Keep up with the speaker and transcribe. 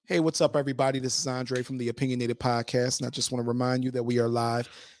Hey, what's up, everybody? This is Andre from the Opinionated Podcast, and I just want to remind you that we are live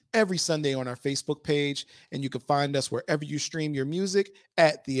every Sunday on our Facebook page, and you can find us wherever you stream your music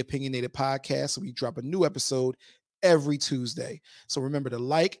at the Opinionated Podcast. So we drop a new episode every Tuesday. So remember to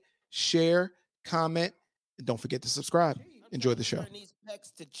like, share, comment, and don't forget to subscribe. Enjoy the show.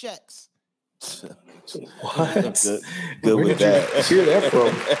 To checks. What? Good with that. Hear that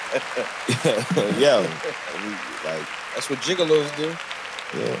from? Yo, Like that's what gigolos do.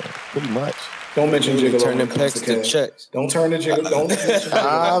 Yeah, pretty much. Don't mention gigolo. Turn them pecs to checks. Don't turn the gigolo. Don't.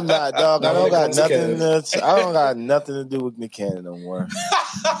 I'm not, dog. I don't got nothing to do with Nick Cannon no more.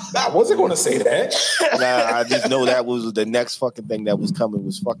 I wasn't going to say that. Nah, I just know that was the next fucking thing that was coming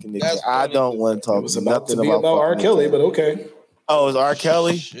was fucking Nick. I don't want to talk nothing about R. Kelly, but okay. Oh, it's R.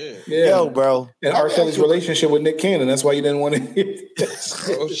 Kelly? Shit. Yeah. Yo, bro. And R. Kelly's relationship with Nick Cannon. That's why you didn't want to hear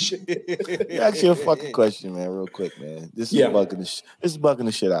that. Oh shit. Ask you a fucking question, man, real quick, man. This is bugging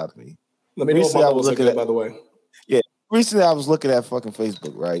the shit out of me. Let me know what I was looking at, by the way. Yeah. Recently, I was looking at fucking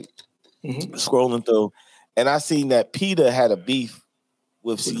Facebook, right? Mm-hmm. Scrolling through, and I seen that PETA had a beef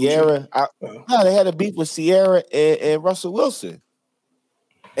with Ciara. No, they had a beef with Ciara and Russell Wilson.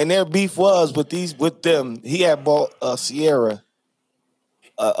 And their beef was with them. He had bought Ciara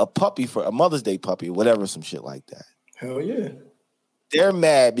a puppy for a Mother's Day puppy or whatever, some shit like that. Hell yeah. They're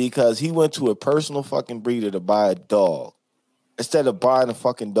mad because he went to a personal fucking breeder to buy a dog instead of buying a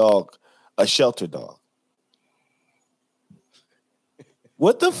fucking dog, a shelter dog.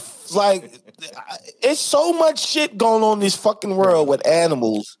 What the it's so much shit going on in this fucking world with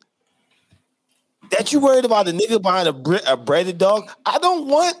animals that you worried about a nigga buying a breaded dog. I don't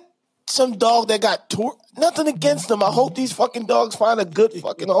want some dog that got torn. Nothing against them. I hope these fucking dogs find a good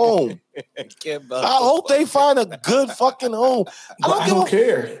fucking home. I hope they find a good fucking home. I don't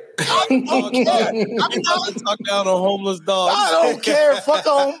care. I'm not talk down on homeless dogs. I don't care. Fuck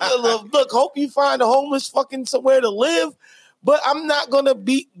home. Look, hope you find a homeless fucking somewhere to live. But I'm not gonna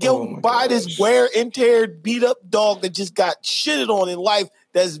buy this wear and tear, beat up dog that just got shitted on in life.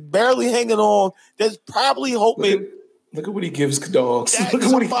 That's barely hanging on. That's probably hoping. Look at what he gives dogs. Look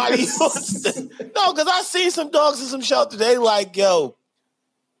at what he gives. No, because I seen some dogs in some shelter. They like, yo,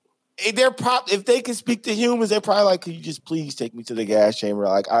 if they can speak to humans, they're probably like, could you just please take me to the gas chamber?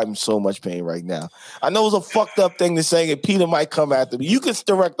 Like, I'm in so much pain right now. I know it's a fucked up thing to say, and PETA might come after me. You can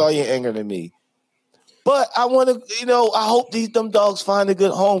direct all your anger to me. But I want to, I hope them dogs find a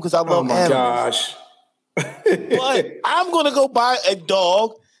good home because I love animals. Gosh. But I'm going to go buy a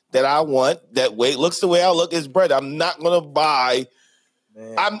dog that I want, that looks the way I look, is bred. I'm not gonna buy.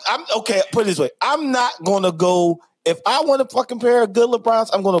 Man. I'm okay. Put it this way: I'm not gonna go. If I want a fucking pair of good LeBrons,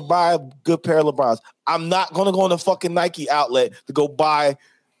 I'm gonna buy a good pair of LeBrons. I'm not gonna go in a fucking Nike outlet to go buy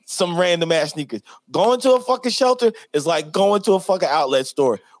some random ass sneakers. Going to a fucking shelter is like going to a fucking outlet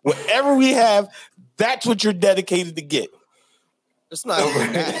store. Whatever we have, that's what you're dedicated to get. It's not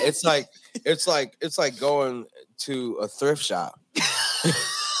even that. It's like going to a thrift shop.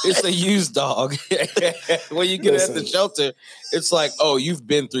 It's a used dog. When you get it at the shelter, it's like, oh, you've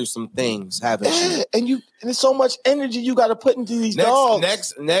been through some things, haven't you? And there's so much energy you got to put into these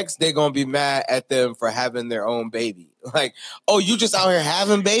dogs. Next, they're gonna be mad at them for having their own baby. Like, oh, you just out here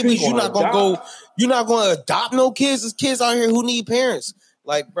having babies? You're not gonna adopt no kids. There's kids out here who need parents.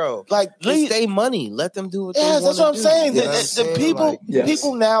 Like, bro, it's their money. Let them do what they want to do. That's what I'm saying. The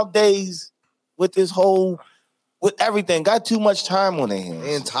people nowadays with this whole. With everything, got too much time on their hands.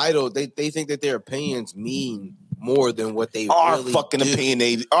 They're entitled. They think that their opinions mean more than what they our really fucking do.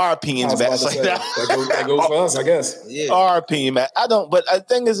 opinion. Our opinions, man. That goes for us, I guess. Yeah. Our opinion, man. I don't. But the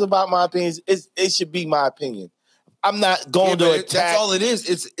thing is about my opinions. It should be my opinion. I'm not going to attack. That's all it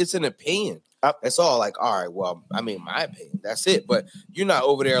is. It's an opinion. That's all. Like, all right. Well, I mean, my opinion. That's it. But you're not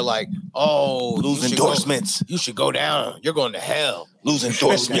over there like, oh, lose endorsements. You should go down. You're going to hell. Lose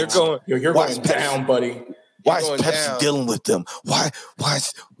endorsements. You're going down, buddy. Why is Pepsi dealing with them? Why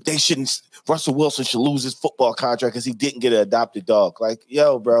they shouldn't? Russell Wilson should lose his football contract because he didn't get an adopted dog. Like,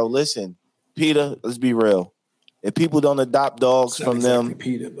 yo, bro, listen, PETA, let's be real. If people don't adopt dogs from them,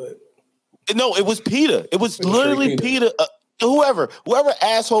 PETA, but no, it was PETA. It was literally PETA. Whoever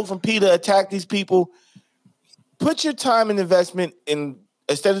asshole from PETA attacked these people. Put your time and investment in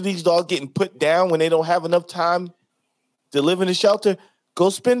instead of these dogs getting put down when they don't have enough time to live in a shelter. Go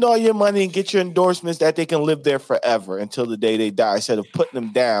spend all your money and get your endorsements that they can live there forever until the day they die, instead of putting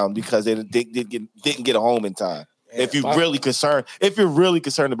them down because they didn't get a home in time. Yeah, if you're really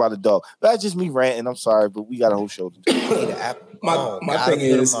concerned about a dog, that's just me ranting. I'm sorry, but we got a whole show to do. My thing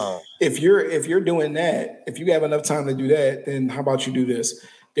is, if you're doing that, if you have enough time to do that, then how about you do this?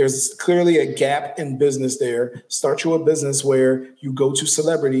 There's clearly a gap in business there. Start you a business where you go to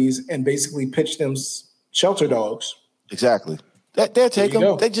celebrities and basically pitch them shelter dogs. Exactly. They'll take them.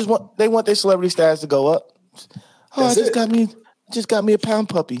 go. They want their celebrity status to go up. Oh, That's just got me a pound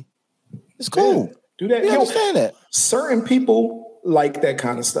puppy. It's cool. Yeah, do that. You understand that? Certain people like that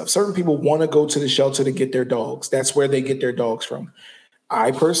kind of stuff. Certain people want to go to the shelter to get their dogs. That's where they get their dogs from.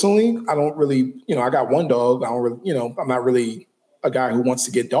 I personally, I don't really, I got one dog. I don't really, I'm not really a guy who wants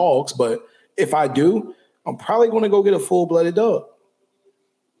to get dogs, but if I do, I'm probably going to go get a full-blooded dog.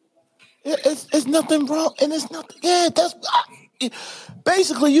 Yeah, it's nothing wrong, and it's nothing. Yeah, that's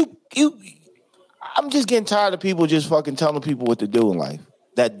basically you. I'm just getting tired of people just fucking telling people what to do in life.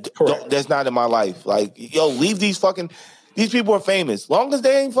 That's not in my life. Like, yo, leave these people are famous. Long as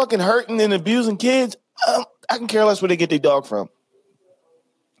they ain't fucking hurting and abusing kids, I can care less where they get their dog from.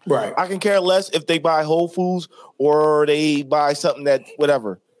 Right. I can care less if they buy Whole Foods or they buy something that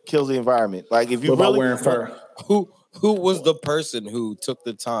whatever kills the environment. Like, if you really wearing fur, who was the person who took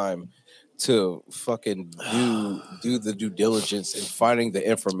the time to fucking do the due diligence in finding the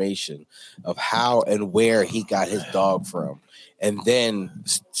information of how and where he got his dog from, and then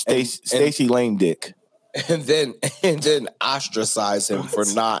Stacy Lame Dick, and then ostracize him for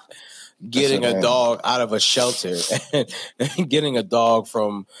not getting a dog out of a shelter and getting a dog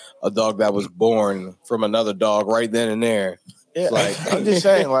from a dog that was born from another dog right then and there. Yeah, I'm just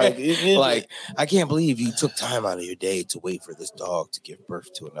saying, like, I can't believe you took time out of your day to wait for this dog to give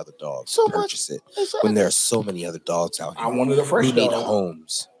birth to another dog to purchase it when there are so many other dogs out here. I wanted a fresh who need dog.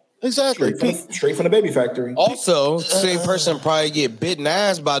 homes. Exactly. Straight from the baby factory. Also, same person probably get bitten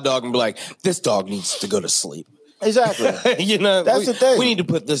ass by a dog and be like, this dog needs to go to sleep. Exactly. That's the thing. We need to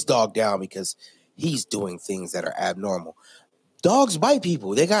put this dog down because he's doing things that are abnormal. Dogs bite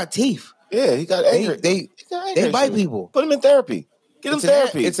people. They got teeth. Yeah, he got anger. They bite people. Put him in therapy. Get him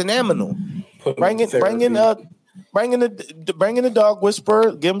therapy. It's an animal. Bring in the dog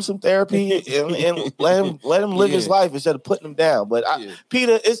whisperer. Give him some therapy and let him live his life instead of putting him down. But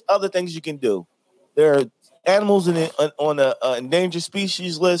PETA, it's other things you can do. There are animals on the endangered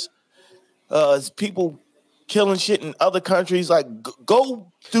species list. People killing shit in other countries. Like,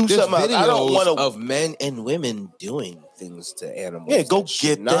 go do something else. I don't want of men and women doing things to animals. Yeah, go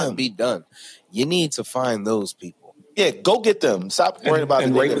get them. Not be done. You need to find those people. Yeah, go get them. Stop worrying about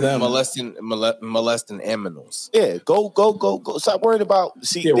rape them. molesting animals. Yeah, go. Stop worrying about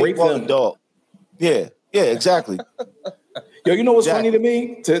rape them. Dog. Yeah, exactly. Yo, you know what's funny to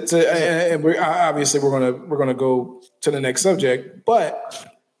me? And we're gonna go to the next subject. But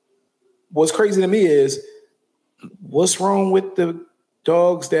what's crazy to me is what's wrong with the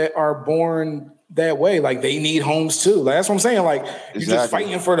dogs that are born that way? Like, they need homes too. Like, that's what I'm saying. Like, you're just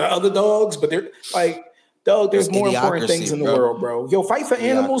fighting for the other dogs, but they're like, dog, there's more important things in the world, bro. Yo, fight for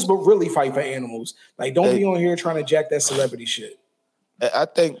animals, but really fight for animals. Like, don't be on here trying to jack that celebrity shit. I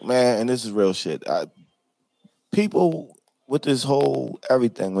think, man, and this is real shit. People with this whole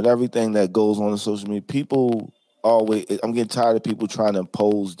everything that goes on social media, people always, I'm getting tired of people trying to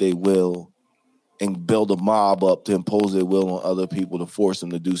impose their will and build a mob up to impose their will on other people to force them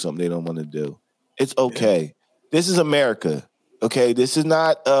to do something they don't want to do. It's okay. Yeah. This is America. Okay, this is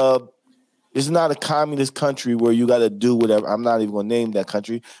not a communist country where you got to do whatever. I'm not even going to name that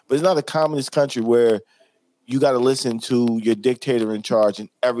country, but it's not a communist country where you got to listen to your dictator in charge and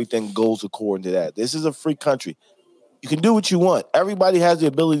everything goes according to that. This is a free country. You can do what you want. Everybody has the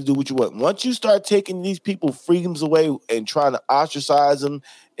ability to do what you want. Once you start taking these people freedoms away and trying to ostracize them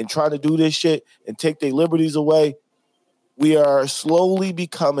and trying to do this shit and take their liberties away, we are slowly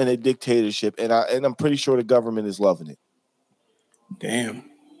becoming a dictatorship. And I'm pretty sure the government is loving it. Damn.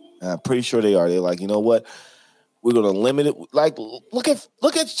 I'm pretty sure they are. They're like, you know what? We're gonna limit it. Like, look at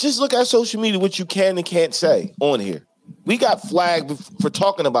social media, what you can and can't say on here. We got flagged for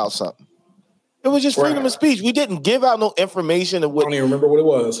talking about something. It was just freedom of speech. We didn't give out no information of what. I don't even remember what it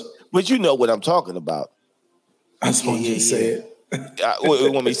was. But you know what I'm talking about. I just want you to say it.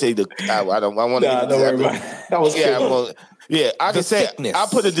 Want me to say the? I want to. Nah, don't worry about it. That was I can say. I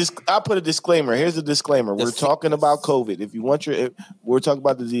put a disclaimer. Here's a disclaimer. We're talking about COVID. If you want we're talking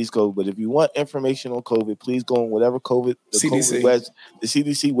about disease COVID. But if you want information on COVID, please go on whatever the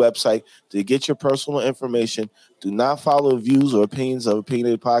CDC website to get your personal information. Do not follow views or opinions of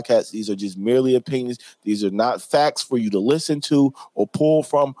opinionated podcasts. These are just merely opinions. These are not facts for you to listen to or pull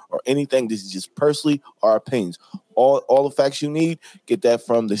from or anything. This is just personally our opinions. All the facts you need, get that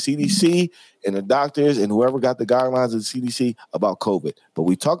from the CDC and the doctors and whoever got the guidelines of the CDC about COVID. But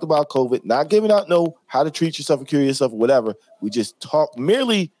we talked about COVID, not giving out how to treat yourself or cure yourself or whatever. We just talk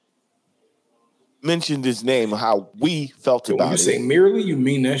merely mentioned his name, how we felt When about you it. say merely, you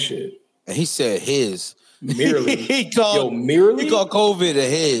mean that shit. And he said his. Merely. He called COVID a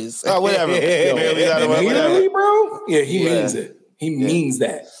his. Oh, whatever. Merely, bro? Yeah, he means it. He means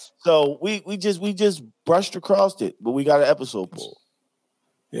that. So we just brushed across it, but we got an episode pull.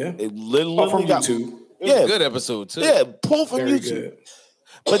 Yeah. It literally from got YouTube. It was a good episode too. Yeah, pull from Very YouTube. good.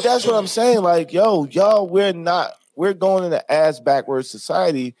 But that's what I'm saying. Like, yo, y'all, we're going in an ass backwards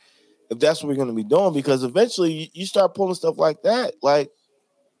society if that's what we're going to be doing, because eventually you start pulling stuff like that. Like,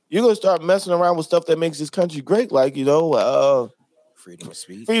 you're going to start messing around with stuff that makes this country great. Like, freedom of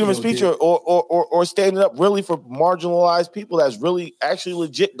speech. Freedom of speech or standing up really for marginalized people that's really actually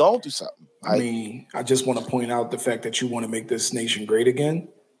legit going through something. I mean, I just want to point out the fact that you want to make this nation great again.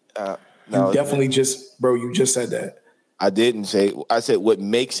 No, you definitely you just said that. I didn't say. I said what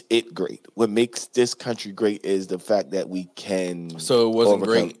makes it great. What makes this country great is the fact that we can. So it wasn't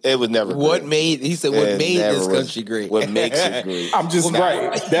great. It was never. What great. He said what made this country great. What makes it great. I'm just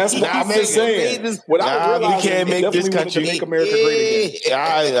right. That's what I'm just saying. What I we can't make this country make America great again.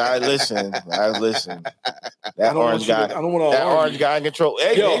 I listen. That orange guy. I don't want that orange guy in control.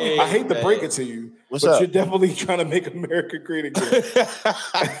 Hey, I hate to break it to you. What's but up? You're definitely trying to make America great again.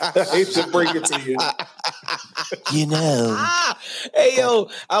 I hate to break it to you. You know. Hey, yo,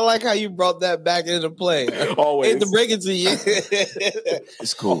 I like how you brought that back into play. Always. Hate to break it to you.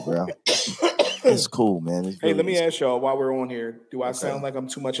 It's cool, bro. It's cool, man. Hey, let me ask y'all while we're on here. Do I sound like I'm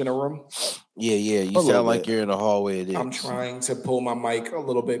too much in a room? Yeah. You sound like you're in a hallway. It is. I'm trying to pull my mic a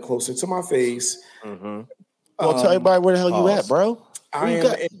little bit closer to my face. Mm-hmm. Well, tell everybody where the hell you at, bro. I am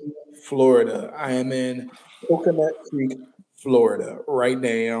in Florida. I am in Coconut Creek, Florida, right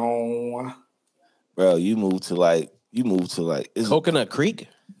now. Bro, you moved to like it's Coconut Creek.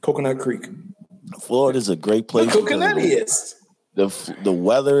 Coconut Creek. Florida's a great place. Coconut is. The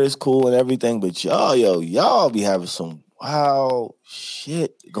weather is cool and everything, but y'all be having some wild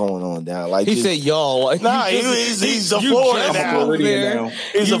shit going on down. Like he said, y'all. Nah, he's a Florida now.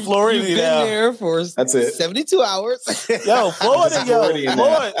 He's a Florida You've now. been there for that's it. 72 hours.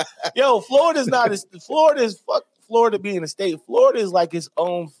 Florida's not as Florida being a state. Florida is like its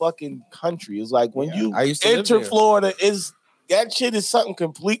own fucking country. It's like when you enter Florida, that shit is something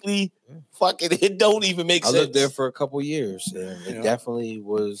completely fucking. It don't even make sense. I lived there for a couple years, and it definitely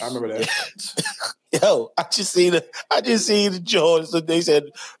was. I remember that. Yo, I just seen the George. So they said,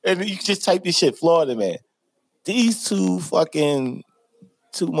 and you just type this shit, Florida man. These two motherfuckers,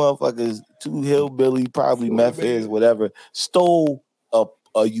 two hillbilly, probably meth heads, whatever, stole a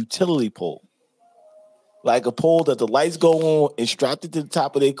utility pole. Like a pole that the lights go on and strapped it to the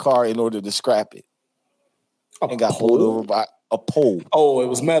top of their car in order to scrap it. And got pulled over by a pole. Oh, it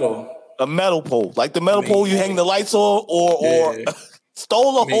was metal. A metal pole. Like the metal pole you hang the lights on or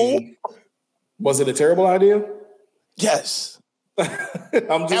stole a hole. Was it a terrible idea? Yes. I'm just At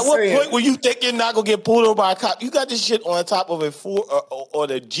what saying. point when you think you're not going to get pulled over by a cop? You got this shit on top of a Ford or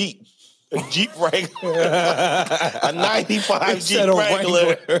the Jeep. A Jeep Wrangler. A 95 Jeep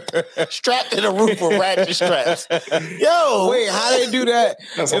Wrangler strapped to the roof with ratchet straps. Yo. Wait, how they do that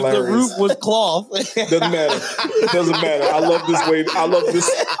That's if hilarious. the roof was cloth? Doesn't matter. It doesn't matter. I love this way. I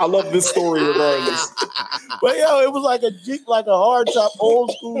love this story regardless. But yo, it was like a Jeep, like a hard top,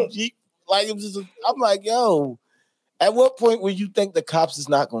 old school Jeep. Like it was just I'm like, yo, at what point when you think the cops is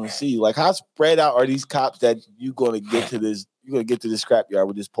not going to see you? Like how spread out are these cops that you're going to get to this scrapyard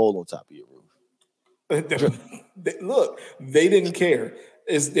with this pole on top of your roof? Look, they didn't care.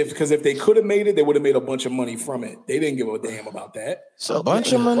 Because if they could have made it, they would have made a bunch of money from it. They didn't give a damn about that. So a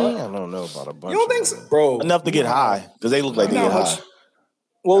bunch of money? I don't know about a bunch. You don't think so, bro? Enough to get high because they look like they get high.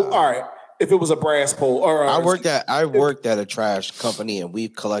 Well, all right. If it was a brass pole, or I worked at a trash company and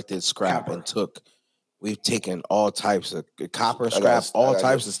we've collected scrap and we've taken all types of copper scrap, all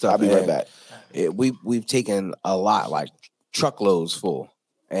types of stuff. I'll be right back. We've taken a lot, like truckloads full,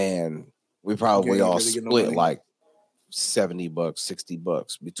 and we probably all split like $70,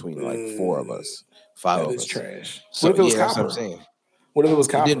 $60 between like four of us, five of us. Trash. So, what if it was that's copper? what I'm saying. What if it was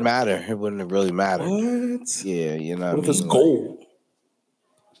copper? It didn't matter. It wouldn't have really mattered. What? Yeah, you know. What if it's gold?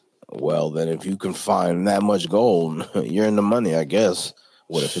 Well, then if you can find that much gold, you're in the money, I guess.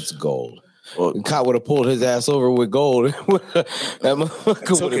 What if it's gold? Well, the cop would have pulled his ass over with gold. That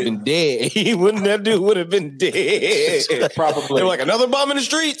motherfucker would have been dead. That dude would have been dead. Probably. They're like, another bum in the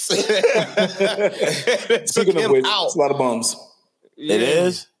streets. Speaking of which, it's a lot of bums. Yeah. It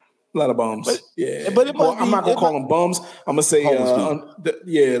is? A lot of bums. But it well, I'm not going to call them bums. I'm going to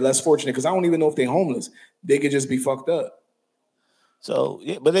say, less fortunate, because I don't even know if they're homeless. They could just be fucked up. So,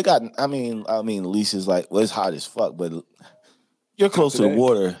 yeah, but they got, I mean, at least it's like, well, it's hot as fuck, but you're close to the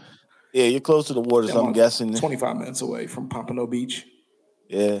water. Yeah, you're close to the water, so I'm guessing 25 minutes away from Pompano Beach.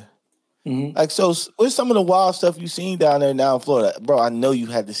 Yeah. Mm-hmm. Like, so what's some of the wild stuff you seen down there now in Florida? Bro, I know you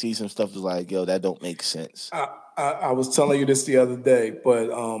had to see some stuff that's like, yo, that don't make sense. I was telling you this the other day, but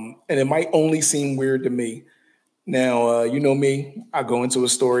and it might only seem weird to me. Now, you know me, I go into a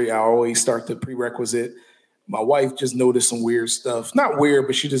story, I always start the prerequisite. My wife just noticed some weird stuff. Not weird,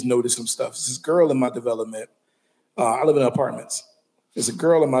 but she just noticed some stuff. There's this girl in my development. I live in apartments. There's a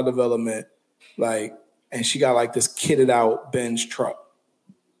girl in my development, like, and she got like this kitted out Benz truck,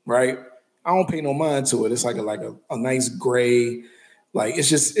 right? I don't pay no mind to it. It's like a nice gray, like it's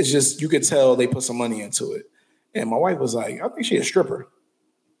just you could tell they put some money into it. And my wife was like, I think she a stripper.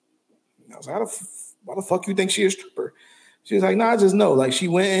 And I was like, why the fuck you think she a stripper? She was like, nah, I just know. Like she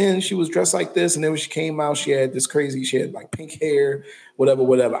went in, she was dressed like this, and then when she came out, she had like pink hair,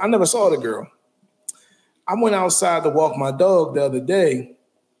 whatever. I never saw the girl. I went outside to walk my dog the other day.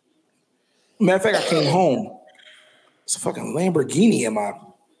 Matter of fact, I came home. It's a fucking Lamborghini in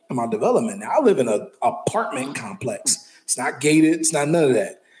my development. Now, I live in an apartment complex. It's not gated. It's not none of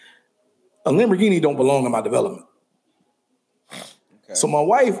that. A Lamborghini don't belong in my development. Okay. So my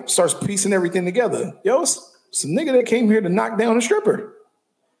wife starts piecing everything together. Yo, it's a nigga that came here to knock down a stripper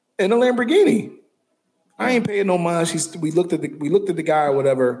in a Lamborghini. I ain't paying no mind. We looked at the guy or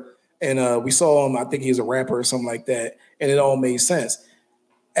whatever, and we saw him. I think he's a rapper or something like that, and it all made sense.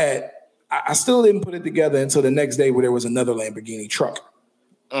 I still didn't put it together until the next day where there was another Lamborghini truck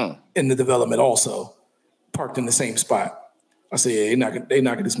in the development also, parked in the same spot. I said, yeah, they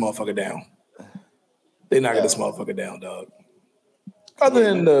knocking this motherfucker down. They knocking this motherfucker down, dog. Other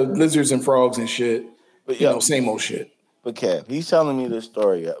than the lizards and frogs and shit, but same old shit. But Kev, he's telling me this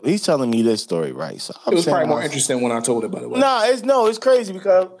story. He's telling me this story, right? So it was probably more interesting when I told it, by the way. It's crazy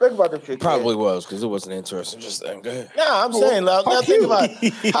because think about this shit. Probably was because it wasn't interesting. Just go ahead. Nah, I'm saying, now think about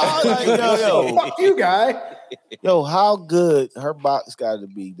how, like, yo, fuck you, guy. Yo, how good her box got to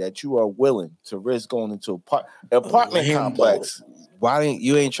be that you are willing to risk going into an apartment complex. Why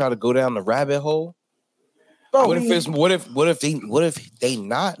ain't trying to go down the rabbit hole? Bro, what if they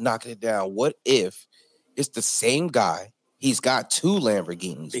not knocking it down? What if it's the same guy? He's got two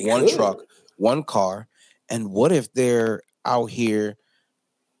Lamborghinis, one truck, one car. And what if they're out here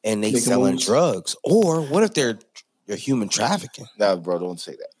and they selling drugs? Or what if they're human trafficking? No, bro, don't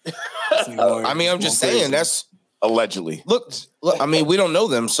say that. I mean, I'm just saying that's allegedly. Look, I mean, we don't know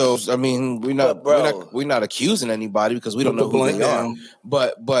them, so I mean, we're not accusing anybody because we don't know who they are.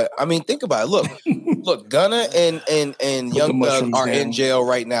 But I mean, think about it. Look, Gunna and Young Thug are in jail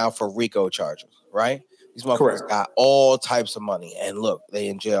right now for RICO charges, right? These motherfuckers got all types of money, and look, they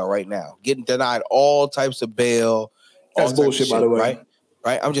in jail right now, getting denied all types of bail. That's bullshit, by the way.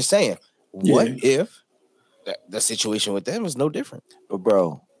 Right? I'm just saying, what if the situation with them is no different? But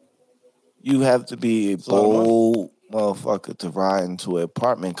bro, you have to be a bold motherfucker to ride into an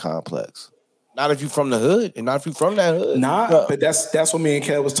apartment complex. Not if you from the hood, and not if you from that hood. Nah, but that's what me and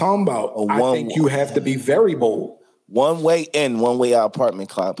Kev was talking about. I think you have to be very bold. One way in, one way out apartment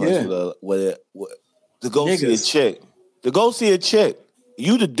complex to go see a chick. To go see a chick.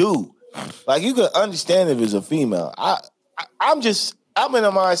 You the dude. Like, you could understand if it's a female. I'm in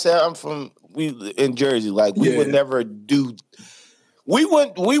a mindset. We in Jersey. Like, we would never do. We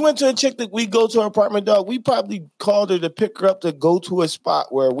went to a chick that we go to her apartment, dog. We probably called her to pick her up to go to a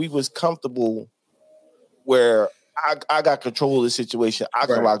spot where we was comfortable, where I got control of the situation. I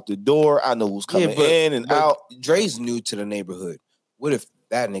can lock the door. I know who's coming in and out. Dre's new to the neighborhood. What if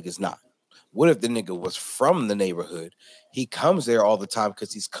that nigga's not? What if the nigga was from the neighborhood? He comes there all the time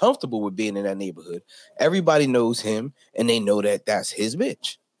because he's comfortable with being in that neighborhood. Everybody knows him, and they know that that's his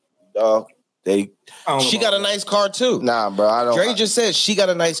bitch. She got a nice car too. Nah, bro, I don't. Dre just said she got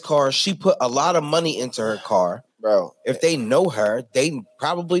a nice car. She put a lot of money into her car, bro. If they know her, they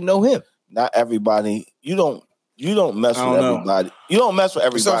probably know him. Not everybody. You don't mess with everybody. You don't mess with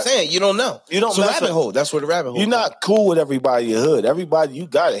everybody. That's what I'm saying. You don't know. You don't mess rabbit hole. That's where the rabbit hole. You're not cool with everybody in your hood. Everybody, you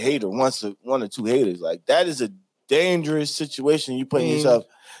got a hater, one or two haters. Like, that is a dangerous situation. You putting yourself.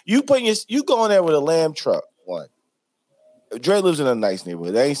 You going there with a lamb truck. One. Dre lives in a nice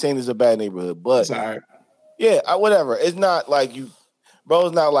neighborhood. I ain't saying it's a bad neighborhood, but whatever. It's not like you, bro.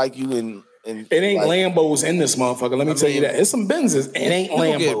 It's not like you in. It ain't Lambos in this motherfucker. Let me tell you that. It's some Benzes. It ain't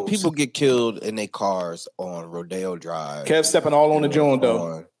Lambos. People get killed in their cars on Rodeo Drive. Kev stepping all on the joint,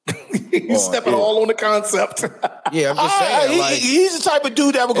 though. He's stepping all on the concept. Yeah, I'm just saying. He's the type of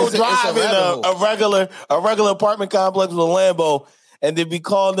dude that would go drive in a regular apartment complex with a Lambo and then be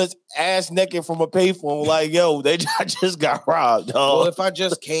calling us ass naked from a payphone. Like, yo, I just got robbed, dog. Well,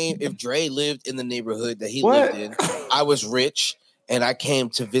 if Dre lived in the neighborhood that he lived in, I was rich, and I came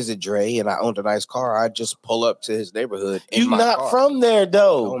to visit Dre and I owned a nice car, I'd just pull up to his neighborhood. You not from there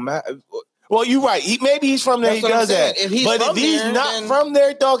though. Well, you're right. Maybe he's from there. He does that. If he's not from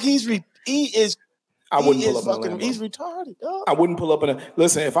there, dog, he is. I wouldn't pull up in a Lambo. He's retarded. Dog. I wouldn't pull up in a.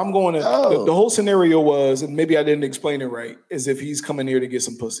 Listen, if I'm going to, the whole scenario was, and maybe I didn't explain it right, is if he's coming here to get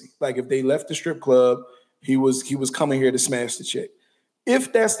some pussy. Like if they left the strip club, he was coming here to smash the chick.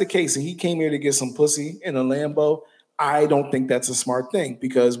 If that's the case, and he came here to get some pussy in a Lambo, I don't think that's a smart thing,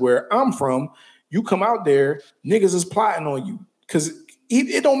 because where I'm from, you come out there, niggas is plotting on you, because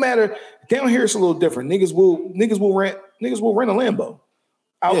it don't matter. Down here it's a little different. Niggas will rent a Lambo.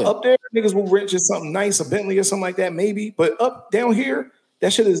 Up there, niggas will rent just something nice, a Bentley or something like that, maybe. But down here,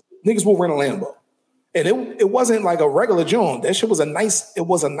 that shit is niggas will rent a Lambo. And it wasn't like a regular John. That shit was a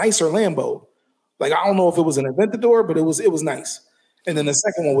nicer Lambo. Like, I don't know if it was an Aventador, but it was nice. And then the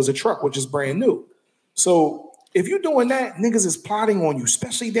second one was a truck, which is brand new. So if you're doing that, niggas is plotting on you,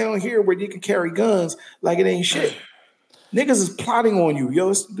 especially down here where you can carry guns like it ain't shit. Niggas is plotting on you. Yo,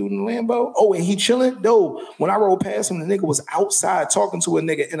 this dude in the Lambo. Oh, and he chilling? No. When I rolled past him, the nigga was outside talking to a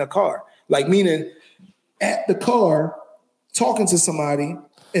nigga in a car. Like, meaning at the car talking to somebody,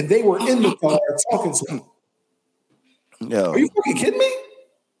 and they were in the car talking to him. Yo. Are you fucking kidding me?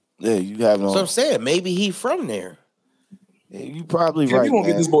 Yeah, you have no. So I'm saying, maybe he from there. Yeah, you probably right. You won't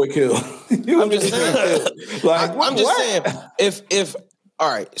get this boy killed. I'm just saying. I'm just saying. If all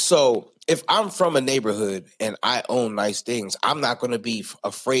right, so if I'm from a neighborhood and I own nice things, I'm not going to be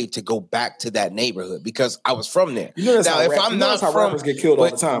afraid to go back to that neighborhood because I was from there. You know that's now, if I'm not from, rappers get killed all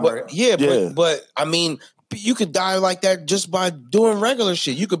the time, right? Yeah, but I mean, you could die like that just by doing regular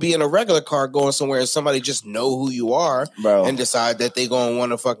shit. You could be in a regular car going somewhere and somebody just know who you are, bro, and decide that they gonna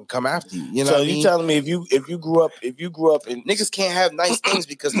want to fucking come after you. You know, so you telling me if you grew up and niggas can't have nice things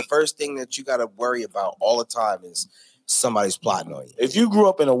because the first thing that you got to worry about all the time is somebody's plotting on you. If you grew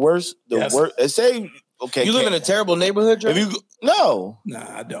up in worst, say, okay, you live in a terrible neighborhood, Joe? Nah,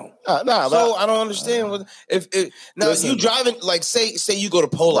 I don't. So I don't understand what listen, you driving, like say you go to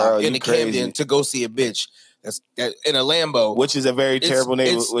Pollock in the Camden to go see a bitch that's in a Lambo, which is a very terrible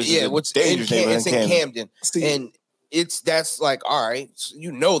neighborhood. It's in Camden, and that's like, all right, so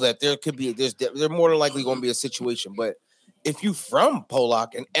you know that there could be there's more than likely going to be a situation, but if you from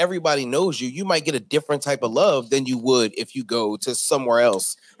Pollock and everybody knows you, you might get a different type of love than you would if you go to somewhere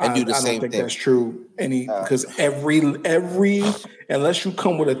else and do the same thing. I don't think that's true. Because every unless you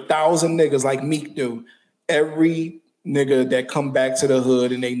come with 1,000 niggas like Meek do, every nigga that come back to the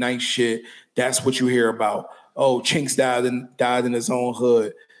hood and they nice shit, that's what you hear about. Oh, Chinks died in his own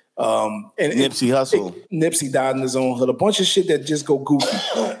hood. And Nipsey Hussle. Nipsey died in his own hood. A bunch of shit that just go goofy.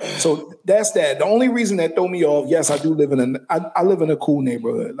 So that's that. The only reason that throw me off, yes, I do live I live in a cool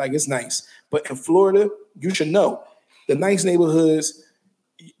neighborhood. Like, it's nice. But in Florida, you should know, the nice neighborhoods,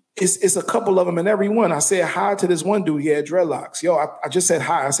 it's a couple of them in every one. I said hi to this one dude. He had dreadlocks. Yo, I just said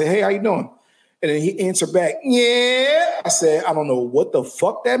hi. I said, hey, how you doing? And then he answered back, yeah. I said, I don't know what the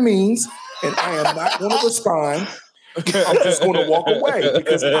fuck that means, and I am not going to respond. I'm just going to walk away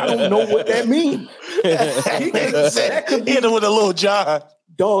because I don't know what that means. He hit him with a little John.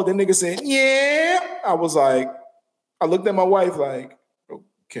 Dog, the nigga said, yeah. I was like, I looked at my wife like,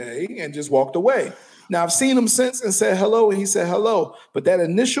 okay, and just walked away. Now, I've seen him since and said hello, and he said hello. But that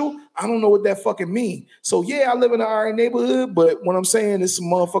initial, I don't know what that fucking mean. So, yeah, I live in an alright neighborhood, but what I'm saying is some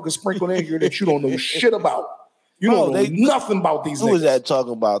motherfuckers sprinkled in here that you don't know shit about. You don't know nothing about these niggas. Who was that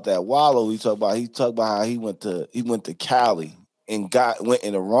talking about that? Wallow, he talked about how he went to Cali and went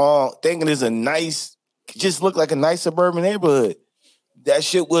in the wrong, thinking it's a nice, just looked like a nice suburban neighborhood. That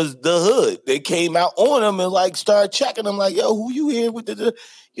shit was the hood. They came out on him and like started checking him like, yo, who you here with the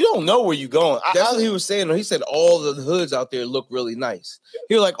you don't know where you going. That's what he was saying. He said all the hoods out there look really nice.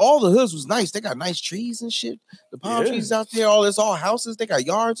 He was like, all the hoods was nice. They got nice trees and shit. The palm trees out there, all houses. They got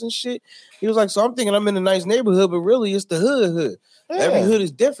yards and shit. He was like, so I'm thinking I'm in a nice neighborhood, but really it's the hood. Yeah. Every hood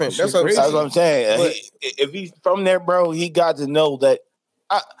is different. That's what I'm saying. But if he's from there, bro, he got to know that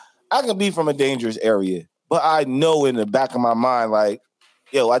I can be from a dangerous area, but I know in the back of my mind, like,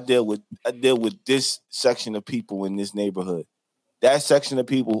 yo, I deal with this section of people in this neighborhood. That section of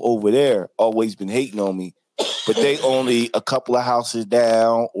people over there always been hating on me, but they only a couple of houses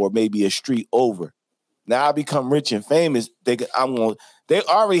down or maybe a street over. Now I become rich and famous. They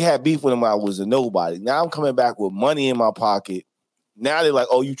already had beef with him when I was a nobody. Now I'm coming back with money in my pocket. Now they're like,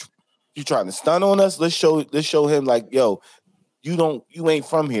 oh, you trying to stun on us? Let's show him like, yo, you ain't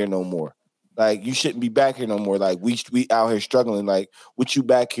from here no more. Like, you shouldn't be back here no more. Like, we out here struggling. Like, what you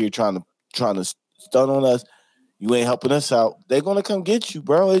back here trying to stun on us? You ain't helping us out. They're gonna come get you,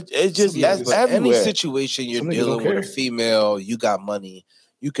 bro. It's just that's everywhere. Any situation you're dealing with a female, you got money.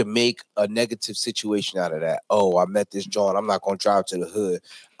 You can make a negative situation out of that. Oh, I met this John. I'm not gonna drive to the hood.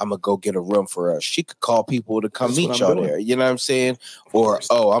 I'm gonna go get a room for her. She could call people to come meet y'all there. You know what I'm saying? Or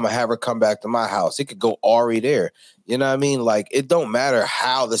I'm gonna have her come back to my house. It could go already there. You know what I mean? Like it don't matter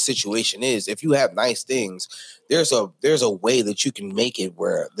how the situation is. If you have nice things, there's a way that you can make it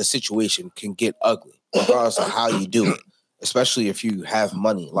where the situation can get ugly, regardless of how you do it. Especially if you have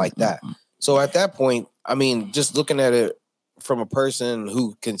money like that. So at that point, I mean, just looking at it from a person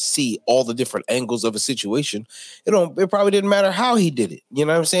who can see all the different angles of a situation, it probably didn't matter how he did it. You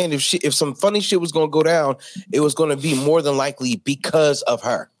know what I'm saying? If some funny shit was going to go down, it was going to be more than likely because of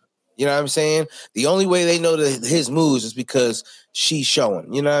her. You know what I'm saying? The only way they know that his moves is because she's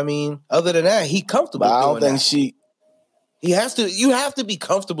showing. You know what I mean? Other than that, he comfortable. But I don't think he has to. You have to be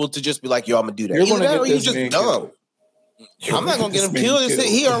comfortable to just be like, yo, I'm gonna do that. Either that or you just dumb. I'm not gonna get him killed.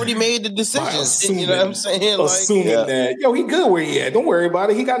 He already made the decision. You know what I'm saying? Assuming that, he good where he at. Don't worry about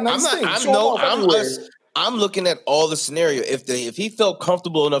it. He got nice things. I'm looking at all the scenario. If he felt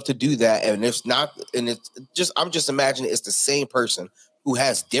comfortable enough to do that, and it's not, and it's just, I'm just imagining it's the same person who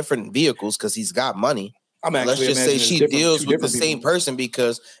has different vehicles because he's got money. Let's just say she deals with the same person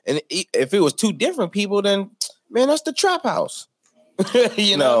because, and if it was two different people, then man, that's the trap house.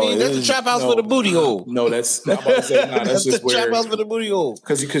 You know what I mean? That's the trap house for the booty hole. No, that's not about to say, that's just the trap house for the booty hole.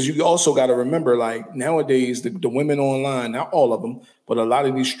 Because you also got to remember, like nowadays, the women online, not all of them, but a lot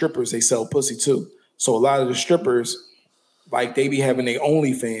of these strippers, they sell pussy too. So a lot of the strippers, like they be having their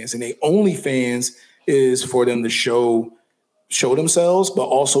OnlyFans, and their OnlyFans is for them to show themselves, but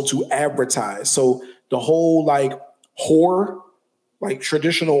also to advertise. So the whole like whore, like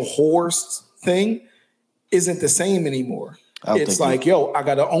traditional whore thing, isn't the same anymore. It's like, yo, I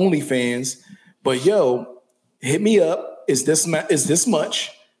got an OnlyFans, but yo, hit me up. Is this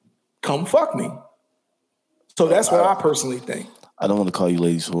much? Come fuck me. So that's what I personally think. I don't want to call you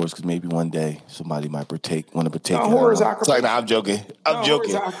ladies whores because maybe one day somebody might want to partake. No, whore is occupation. I'm joking. I'm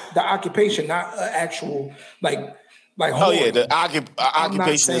joking. The occupation, not actual like. Oh yeah, the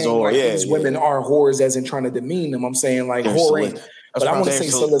occupation is whore. Like these women are whores, as in trying to demean them. I'm saying like whore ain't. But I want to say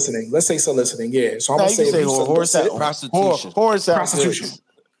soliciting. Let's say soliciting. Yeah. So I'm gonna say prostitution. Prostitution.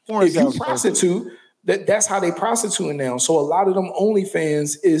 If you prostitute, that's how they prostituting now. So a lot of them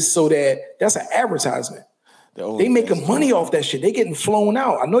OnlyFans is so that's an advertisement. They making money off that shit. They getting flown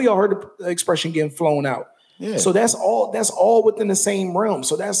out. I know y'all heard the expression getting flown out. Yeah. So that's all within the same realm.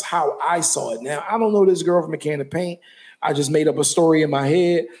 So that's how I saw it. Now I don't know this girl from a can of paint. I just made up a story in my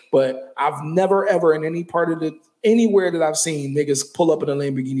head, but I've never ever in any part of anywhere that I've seen niggas pull up in a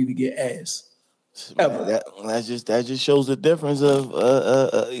Lamborghini to get ass. Ever. That just shows the difference of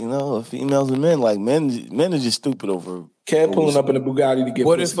females and men. Like men are just stupid over. Kev pulling up in a Bugatti to get.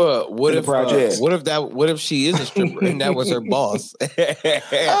 What if she is a stripper and that was her boss?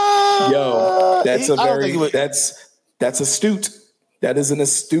 Yo, that's astute. That is an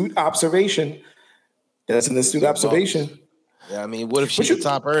astute observation. That's an astute observation. Yeah, I mean, what if she's a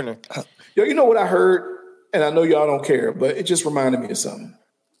top earner? Yo, you know what I heard, and I know y'all don't care, but it just reminded me of something.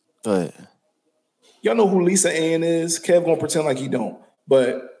 But y'all know who Lisa Ann is? Kev gonna pretend like he don't,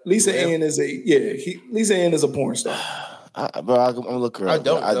 but Lisa Ann is Lisa Ann is a porn star. I'm gonna look her up. I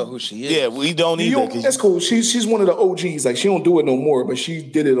don't know who she is. Yeah, we don't either. That's cool. She's one of the OGs. Like she don't do it no more, but she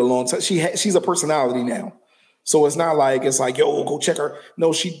did it a long time. She's a personality now, so it's not like it's like yo go check her.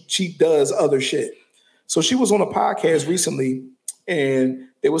 No, she does other shit. So she was on a podcast recently, and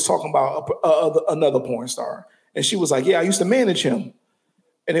they was talking about another porn star, and she was like, "Yeah, I used to manage him,"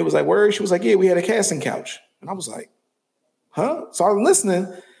 and it was like, "Where?" She was like, "Yeah, we had a casting couch," and I was like, "Huh?" So I was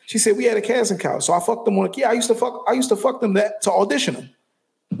listening. She said we had a casting couch, so I fucked them on. I used to fuck them to audition them.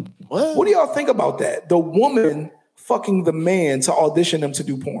 What do y'all think about that? The woman fucking the man to audition them to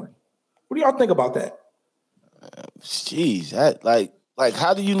do porn. What do y'all think about that? Jeez, that like,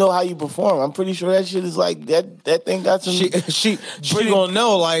 how do you know how you perform? I'm pretty sure that shit is like that thing got some. She gonna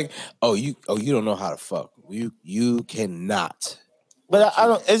know like, you don't know how to fuck. You cannot. But I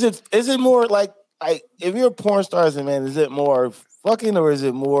don't. Is it more like if you're a porn star as a man, is it more fucking or is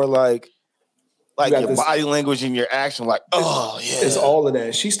it more like your body language and your action? Like, it's all of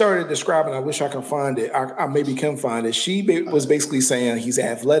that. She started describing. I wish I could find it. I maybe can find it. She was basically saying he's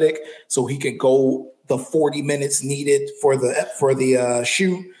athletic, so he can go the 40 minutes needed for the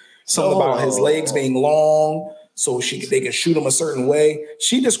shoot. Something about his legs being long, so they can shoot him a certain way.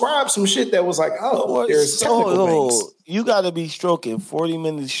 She described some shit that was like, there's technical things. You got to be stroking 40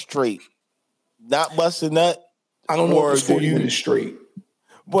 minutes straight, not busting nut. I don't know if it's 40 minutes straight.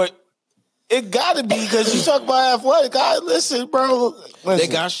 But It gotta be because you talk about athletic. Listen, bro. They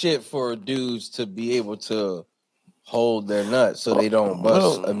got shit for dudes to be able to hold their nuts so they don't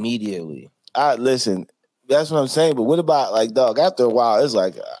bust immediately. Listen, that's what I'm saying. But what about like, dog? After a while, it's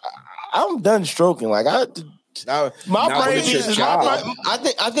like I'm done stroking. Like I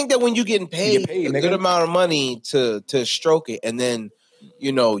think that when you're getting paid a good amount of money to stroke it, and then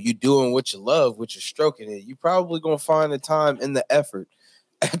you doing what you love, which is stroking it, you probably gonna find the time and the effort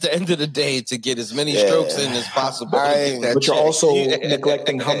at the end of the day to get as many strokes in as possible. But you're also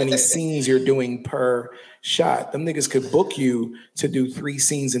neglecting how many scenes you're doing per shot. Them niggas could book you to do 3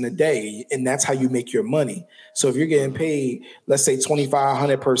 scenes in a day, and that's how you make your money. So if you're getting paid, let's say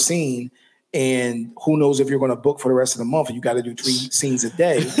 $2,500 per scene, and who knows if you're going to book for the rest of the month, and you got to do 3 scenes a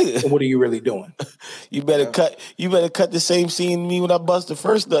day, then what are you really doing? You better cut the same scene to me when I bust the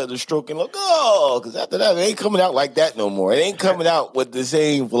first nut, the stroke, and look, because after that, it ain't coming out like that no more. It ain't coming out with the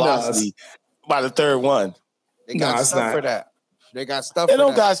same velocity by the third one. They got stuff for that. They got stuff. They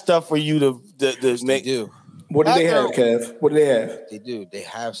don't got stuff for you to make. Do. What do they have, Kev? What do they have? They do. They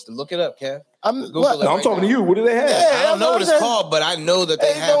have to look it up, Kev. I'm talking to you. What do they have? I don't know what it's called, but I know that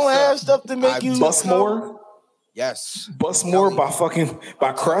they have stuff to make you bust more. Yes, bust more by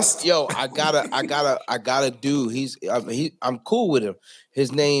crust. Yo, I gotta do. I'm cool with him.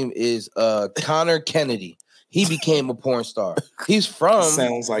 His name is Connor Kennedy. He became a porn star. He's from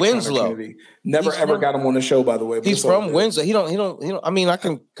Sounds like Winslow. Never ever got him on the show, by the way. He's from Winslow. He don't. I mean, I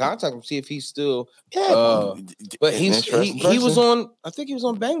can contact him, see if he's still. Yeah, but he was on. I think he was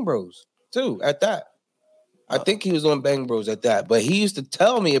on Bang Bros too. At that, I think he was on Bang Bros at that. But he used to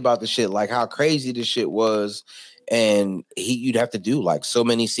tell me about the shit, like how crazy this shit was, and you'd have to do like so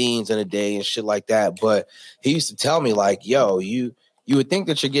many scenes in a day and shit like that. But he used to tell me like, yo, you would think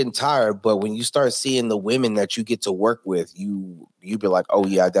that you're getting tired, but when you start seeing the women that you get to work with, you'd be like, oh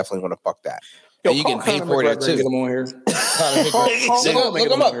yeah, I definitely want to fuck that. Yo, and you get paid for that too. Get him on here.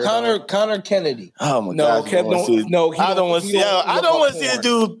 Look him up, Connor Kennedy. Oh my God! Kev, I don't want to see. I don't want to see the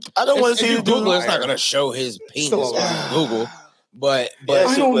dude. I don't want to see the dude. It's not gonna show his penis on Google. But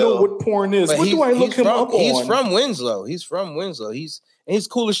I don't know what porn is. What do I look him up on? He's from Winslow. He's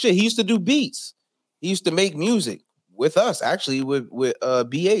cool as shit. He used to do beats. He used to make music with us, actually, with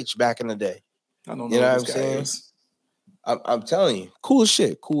BH back in the day. I don't know what I'm saying. I'm telling you, cool as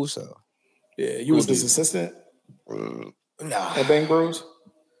shit, cool as hell. Yeah, you was his assistant? Nah. At Bang Bros?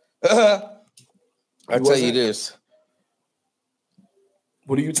 I'll tell you this.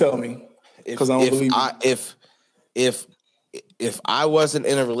 What do you tell me? Because I don't believe you. If I wasn't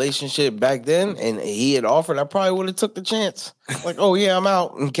in a relationship back then and he had offered, I probably would have took the chance. Like, oh yeah, I'm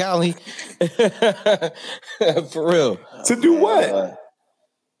out in Cali. For real. To do what?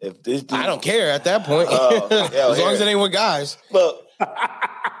 If this dude, I don't care at that point. As long as it ain't with guys. Look,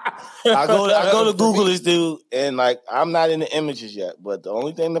 I go to Google this dude, and like I'm not in the images yet, but the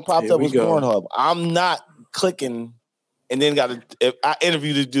only thing that popped up was Pornhub. I'm not clicking. And then I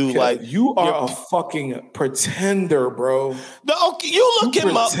interviewed this dude. Like, you are a fucking pretender, bro. No, you look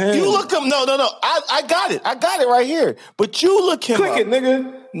him up. You look him. No. I got it. I got it right here. But you look him up. Click it, nigga.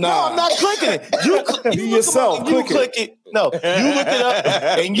 Nah. No, I'm not clicking it. You yourself. You click it. No, you look it up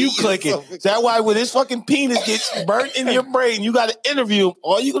and you click it. So that's why when this fucking penis gets burnt in your brain, you got to interview him.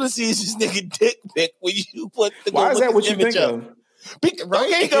 All you're gonna see is this nigga dick pic when you put the. Why is that what you think of?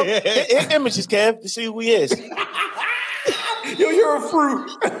 Okay, go. Hit images, Kev, to see who he is. Yo, you're a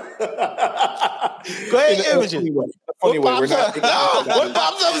fruit. Go ahead, images. Funny way, we're not. What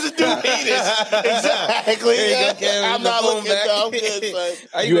pops up is a dude penis. Exactly. I'm not looking at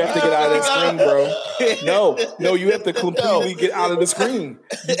that. You have to get out of that screen, bro. No, you have to completely get out of the screen.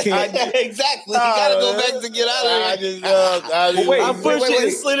 You can't. Exactly. You gotta go back to get out of it. I pushed it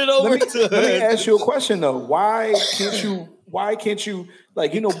and slid it over to. Let me ask you a question though. Why can't you?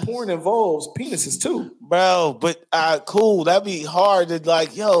 Like, porn involves penises too, bro. But cool. That'd be hard to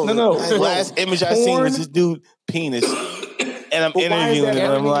like. Yo, no. Last image I seen was this dude penis, and I'm interviewing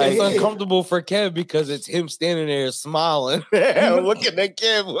him. I'm like, it's uncomfortable for Kev because it's him standing there smiling, looking at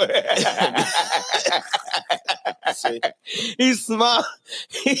Kev. He's smiling,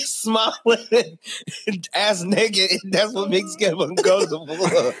 ass naked. And that's what makes Kev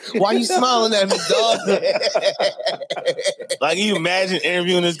uncomfortable. Why you smiling at me, dog? Like, you imagine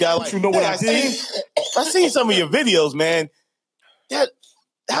interviewing this guy? Like, you know what I seen? I seen some of your videos, man.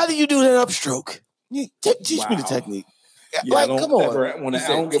 How do you do that upstroke? Teach me the technique. Yeah, like, come on. I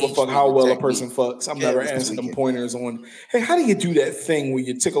don't give a fuck how well a person fucks. I'm never asking them pointers on, hey, how do you do that thing where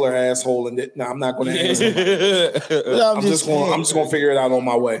you tickle her asshole? And I'm not going to answer. I'm just going to figure it out on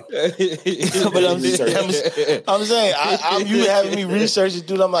my way. But I'm saying, you having me research this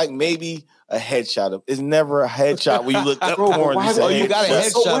dude. I'm like, maybe a headshot. It's never a headshot when you look up Bro, porn. why You got a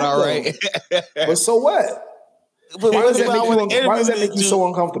headshot, all right. But so what? But Why does that make you so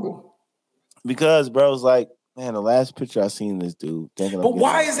uncomfortable? Because, bro, it's like, man, the last picture I seen this dude. But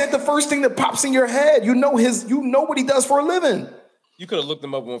why is that the first thing that pops in your head? You know what he does for a living. You could have looked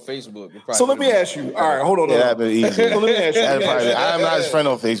him up on Facebook. So let me ask you. All right, hold on. Yeah, that'd be easy. So let me ask you. I'm not his friend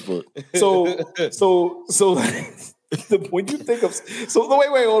on Facebook. So when you think of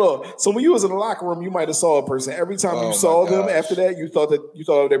wait, hold on. So when you was in the locker room, you might have saw a person. Every time you saw them after that, you thought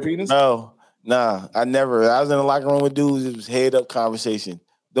of their penis? No, nah, I never. I was in the locker room with dudes. It was head up conversation.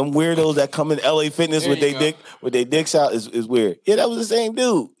 Them weirdos that come in LA Fitness with their dicks out is weird. Yeah, that was the same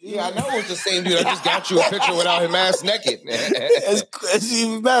dude. Yeah, I know it was the same dude. I just got you a picture without him ass naked. It's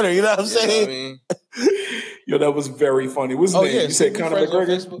even better. You know what I'm saying? Yo, that was very funny. What's his name? Yeah, you said Conor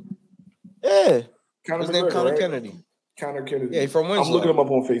McGregor? Yeah. Conor His name McGregor, Conor right? Kennedy. Conor Kennedy. Yeah, from Winslow. I'm looking him up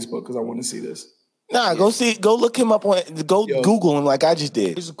on Facebook because I want to see this. Nah, go look him up on. Google him like I just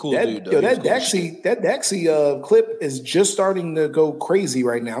did. He's a cool dude. Though. Yo, that Daxi clip is just starting to go crazy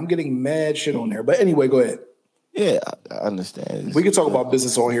right now. I'm getting mad shit on there. But anyway, go ahead. Yeah, I understand. We can talk about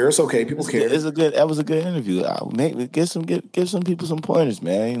business on here. It's okay. People care. That was a good interview. Give some people some pointers,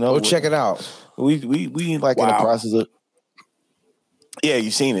 man. You know, check it out. We in the process of. Yeah,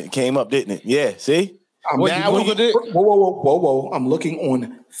 you seen it. It came up, didn't it? Yeah. See. Whoa. I'm looking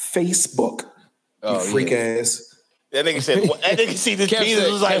on Facebook. You freak ass. That nigga said, that nigga see this penis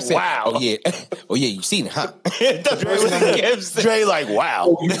was like, wow. Oh yeah, you seen it, huh? Dre like,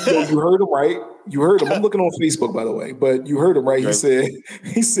 wow. Oh, you heard him right. You heard him. I'm looking on Facebook, by the way, but you heard him right. He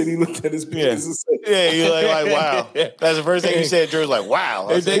said he looked at his penis and said, you're like, wow. That's the first thing he said. Dre was like, wow.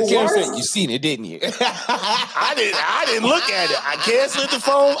 I said, you seen it, didn't you? I didn't look at it. I canceled the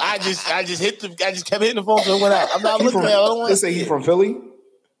phone. I just kept hitting the phone so it went out. I'm not looking at it. Let's say he's from Philly.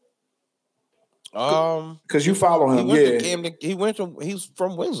 Because you follow him, He's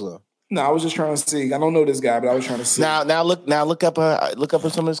from Winslow. No, I was just trying to see. I don't know this guy, but I was trying to see. Now look up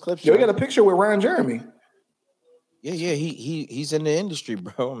some of his clips. Yo, he got a picture with Ryan Jeremy. Yeah, he's in the industry,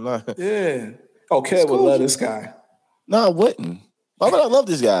 bro. I'm not. Yeah. Oh, Kev would love this guy. No, I wouldn't. Why would I love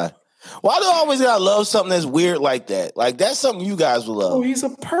this guy? Why do I always gotta love something that's weird like that? Like that's something you guys would love. Oh, he's a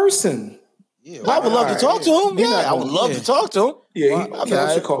person. Yeah, I would love to talk to him. Yeah, I would love to talk to him. Yeah,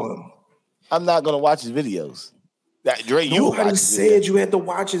 I should call him. I'm not gonna watch his videos. Dre, nobody said you had to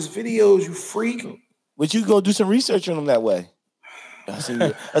watch his videos, you freak. But you go do some research on him that way. I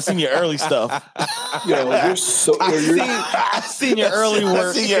seen your early stuff. Yo, you're so. I seen your early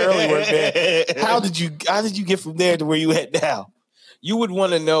work. Man. How did you get from there to where you at now? You would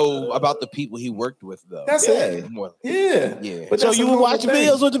want to know about the people he worked with, though. That's it. Yeah. But so you would watch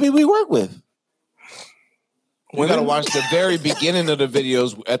videos with the people he worked with. You gotta watch the very beginning of the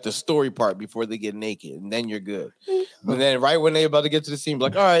videos at the story part before they get naked, and then you're good. And then right when they're about to get to the scene,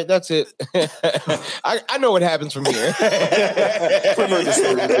 like, all right, that's it. I know what happens from here. I've heard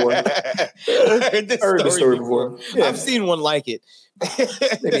the story before. Yeah. I've seen one like it.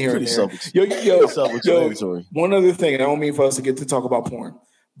 Yo, one other thing, I don't mean for us to get to talk about porn,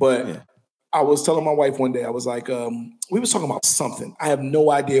 but I was telling my wife one day, I was like, we was talking about something. I have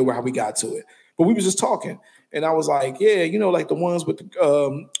no idea how we got to it, but we was just talking. And I was like, yeah, like the ones with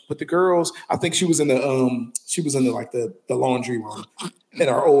the girls. I think she was in the laundry room in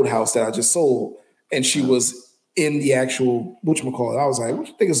our old house that I just sold, and she was in the actual whatchamacallit. I was like, what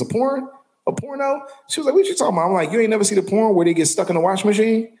you think is a porn? A porno? She was like, what you talking about? I'm like, you ain't never seen the porn where they get stuck in the wash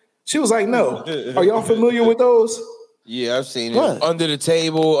machine? She was like, no. Are y'all familiar with those? Yeah, I've seen it. Under the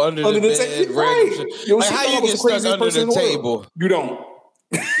table, under the bed. Right. Yo, like how you get stuck under the table? You don't.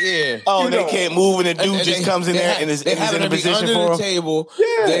 Yeah. Oh, they can't move, and the dude just comes in there and is in a position under for the him. table.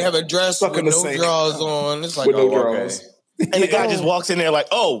 Yeah. They have a dress Stuck with no drawers on. It's like, with no drawers. And the guy just walks in there like,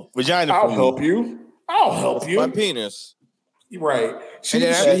 oh, vagina. I'll help you. My penis. Right. And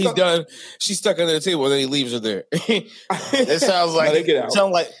then after he's done, she's stuck under the table, and then he leaves her there. It sounds like they get out.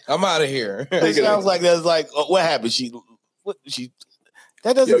 I'm out of here. It sounds like that's like what happened.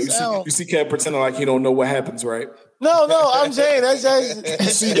 That doesn't sound. You see Cat pretending like he don't know what happens, right? No, I'm saying that's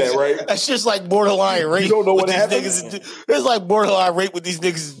you see that, right? That's just like borderline rape. You don't know what happens. It's like borderline rape what these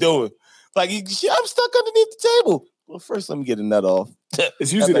niggas is doing. Like I'm stuck underneath the table. Well, first let me get a nut off.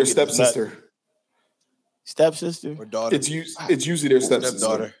 It's usually their stepsister. Stepsister or daughter. It's usually their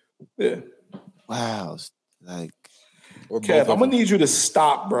stepsister. Yeah. Wow. Like. Kev, I'm gonna need you to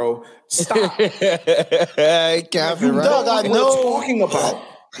stop, bro. Stop. He capping, right? Dog, I know what I'm talking about.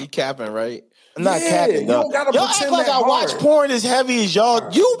 He capping, right? I'm not capping, you dog. don't gotta Y'all act pretend like that I watch hard. porn as heavy as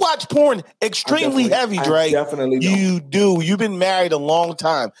y'all. You watch porn extremely heavy, Dre. I definitely don't. You do. You've been married a long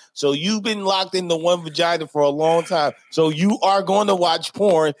time. So you've been locked into one vagina for a long time. So you are going to watch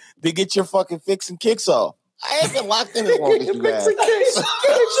porn to get your fucking fix and kicks off. I ain't been locked in as long as you have.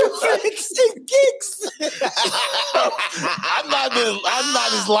 Fix and kicks. I'm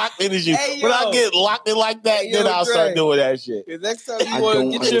not as locked in as you. Hey, when I get locked in like that, then I'll start doing that shit. Next time you I want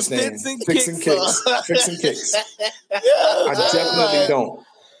don't to get your understand. fix and kicks. Fix and kicks. I definitely don't.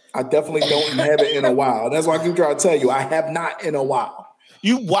 I definitely don't have it in a while. That's why I keep trying to tell you, I have not in a while.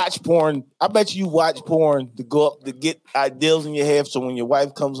 You watch porn. I bet you watch porn to go up to get ideals in your head. So when your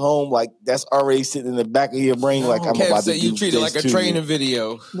wife comes home, like that's already sitting in the back of your brain. Like I'm about to do you treat it like a training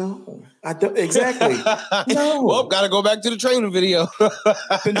video. No, I don't. Exactly. No. Well, gotta go back to the training video.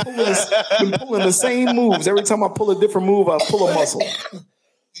 been pulling the same moves. Every time I pull a different move, I pull a muscle.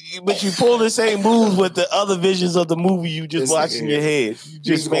 But you pull the same moves with the other visions of the movie you just watched in your head. You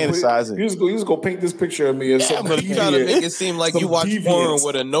just fantasizing. You just go paint this picture of me as I'm trying to make it seem like you watch porn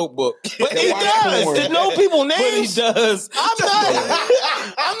with a notebook. But he does to know people's names. But he does.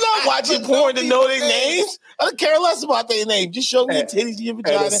 I'm not watching porn to know their names. I don't care less about their name. Just show me your titties and your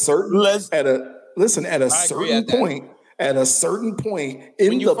vagina. At a certain point in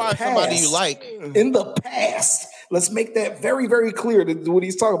when you the find past, somebody you like. In the past, let's make that very, very clear to what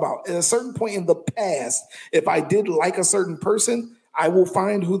he's talking about. At a certain point in the past, if I did like a certain person, I will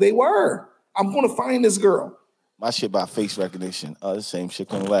find who they were. I'm going to find this girl. My shit by face recognition. Oh, the same shit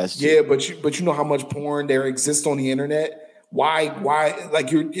can last. Yeah, but you know how much porn there exists on the internet. Why? Like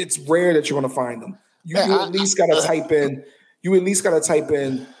it's rare that you're going to find them. You at least got to type in. You at least got to type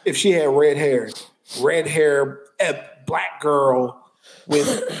in if she had red hair, black girl with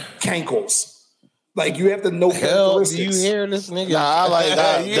cankles. Like you have to know characteristics. Do you hear this nigga? Nah, I like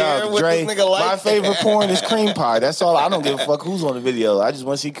Dre. My favorite porn is cream pie. That's all. I don't give a fuck who's on the video. I just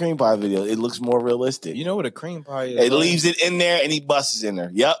want to see cream pie video. It looks more realistic. You know what a cream pie is? It leaves it in there and he busts in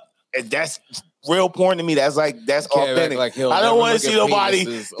there. Yep. And that's real porn to me. That's authentic. Like I don't want to see nobody.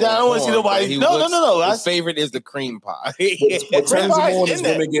 I don't want to see nobody. No. His favorite is the cream pie. What turns him on is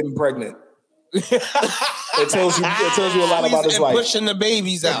women getting pregnant. It tells you a lot about his life. Pushing the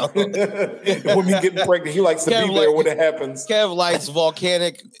babies out. Women getting pregnant. He likes to be there when it happens. Kev likes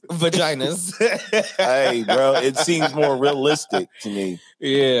volcanic vaginas. Hey, bro, it seems more realistic to me.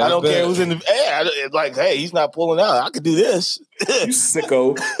 Yeah, I don't care who's in the. Hey, like, hey, he's not pulling out. I could do this. You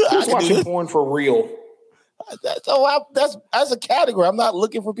sicko. Who's watching porn for real? That's a category. I'm not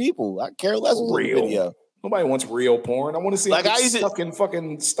looking for people. I care less who's in the video. Nobody wants real porn. I want to see like stuck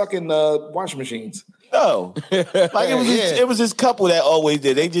in washing machines. No, like it was this couple that always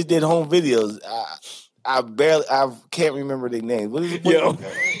did. They just did home videos. I can't remember their name. What is it? Yo,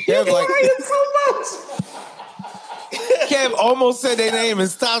 Kev like so much. Kev almost said their name and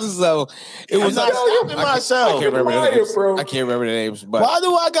stopped himself. It was not stopping myself. I can't remember the names. I can't remember the names. But why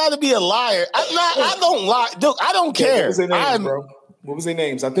do I got to be a liar? I don't lie. Dude, I don't care. What's their names, bro? What was their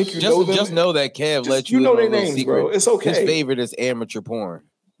names? I think you know them. Just know that Kev let you know their names, secret. Bro. It's okay. His favorite is amateur porn.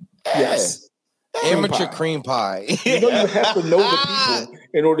 Yes. Amateur cream pie. You know you have to know the people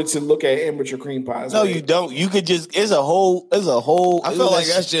in order to look at amateur cream pies. No, you don't. You could just it's a whole I feel like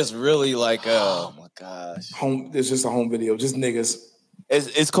that's just really like oh my gosh. It's just a home video, just niggas.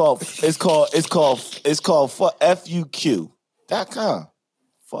 It's called fuq.com.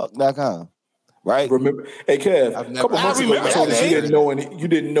 Fuck.com. Right? Remember, hey Kev, a couple months ago you told us you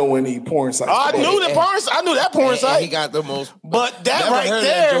didn't know any porn sites. I knew that porn site. He got the most. But that right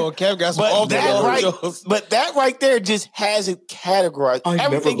there, Kev got some but that right there just has it categorized.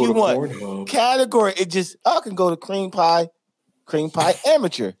 Everything you want. Category. It just I can go to cream pie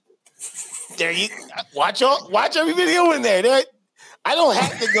amateur. There you watch every video in there. I don't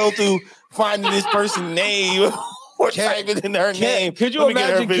have to go through finding this person's name. Or typing in her name. Could you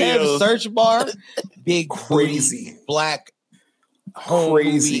imagine Kev's search bar? Big crazy black home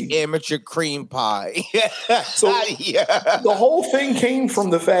movie amateur cream pie. So the whole thing came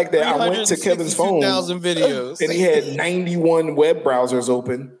from the fact that I went to Kevin's phone videos and he had 91 web browsers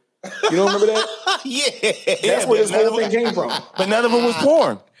open. You don't remember that? That's where this whole thing came from. But none of them was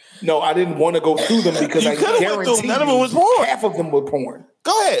porn. No, I didn't want to go through them because I guarantee none of them was porn. Half of them were porn.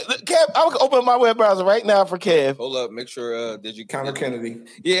 Go ahead, Kev. I'm gonna open my web browser right now for Kev. Hold up, make sure. Did you Connor Kennedy?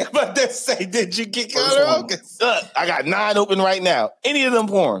 Yeah, but they say, did you get Connor? I got 9 open right now. Any of them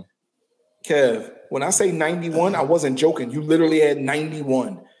porn? Kev, when I say 91, I wasn't joking. You literally had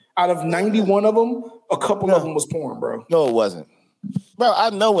 91. Out of 91 of them, a couple of them was porn, bro. No, it wasn't. Bro,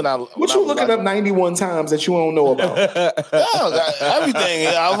 I know when I. What you looking up 91 times that you don't know about? Everything.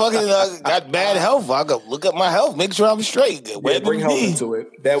 I fucking got bad health. I go look up my health, make sure I'm straight. Yeah, bring health into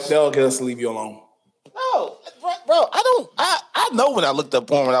it. That'll get us to leave you alone. No, bro, I know when I looked up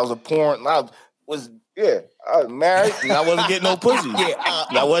porn when I was a porn. I was married and I wasn't getting no pussy.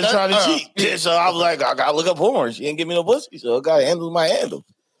 I wasn't trying to cheat. Yeah, so I was like, I gotta look up porn. She didn't give me no pussy, so I gotta handle my handle.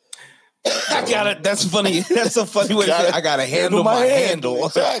 I gotta. That's funny. That's a funny way to say it. I gotta handle my handle.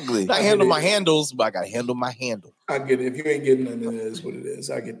 Exactly. I handle my handles, but I gotta handle my handle. I get it. If you ain't getting it, it is what it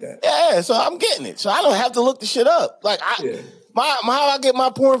is. I get that. Yeah, so I'm getting it. So I don't have to look the shit up. Like how I get my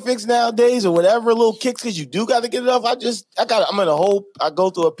porn fix nowadays or whatever little kicks because you do got to get it off. I go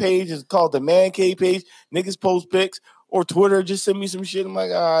through a page. It's called the Man Cave page. Niggas post pics or Twitter. Just send me some shit. I'm like,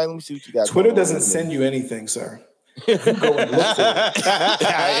 all right, let me see what you got. Twitter doesn't send you anything, sir. You go and look for it.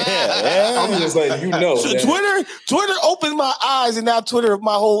 I'm just like, so Twitter opened my eyes, and now Twitter,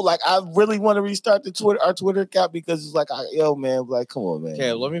 my whole I really want to restart our Twitter account because it's like, yo, man, come on, man.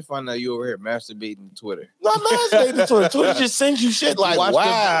 Okay, let me find out you over here masturbating Twitter. Not masturbating Twitter. Twitter just sends you shit like,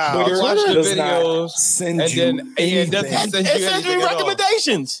 wow. Twitter watch the does videos, not send and you then anything. It sends me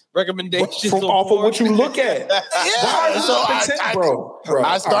recommendations. Recommendations from off of what you look at. Yeah, so bro.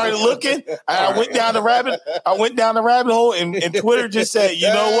 I started looking. I went down the rabbit hole, and Twitter just said, you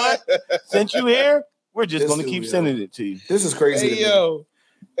know what? Since you here, we're just going to keep sending it to you. This is crazy.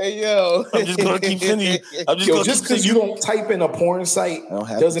 Hey, yo. I'm just going to keep sending you. Just because you don't type in a porn site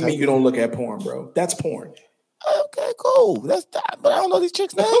doesn't mean you don't look at porn, bro. That's porn. Okay, cool. That's that. But I don't know these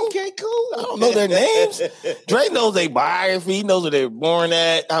chicks' names. Okay, cool. I don't know their names. Dre knows their biography. He knows where they were born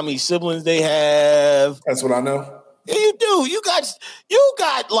at, how many siblings they have. That's what I know. Yeah, you do. You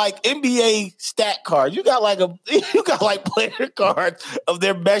got like NBA stat cards. You got like player cards of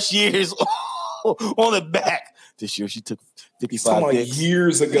their best years on the back. This year she took 55 dicks.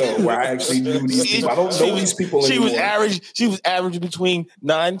 Years ago where I actually knew these people. I don't know these people anymore. She was average between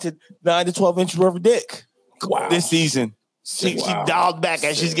 9 to 12 inches worth of dick. Wow. This season. She dialed back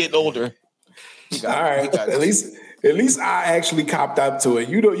as she's getting older. All right. At least I actually copped up to it.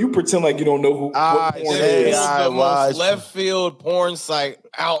 You pretend like you don't know what porn is. The most left field porn site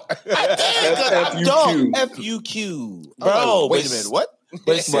out. FUQ. Bro, wait a minute. What?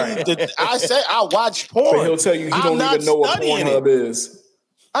 But see, I said I watch porn. But he'll tell you he don't even know what Pornhub is.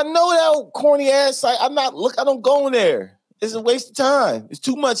 I know that corny ass site. I don't go in there. It's a waste of time. It's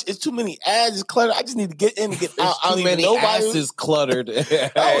too much. It's too many ads. It's cluttered. I just need to get in and get out. I don't even know asses cluttered.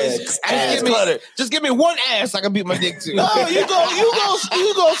 Cluttered. Just give me one ass I can beat my dick to. No, you go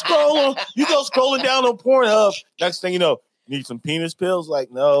scrolling down on Pornhub. Next thing you know, need some penis pills?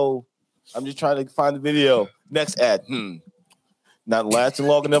 Like, no. I'm just trying to find the video. Next ad. Not lasting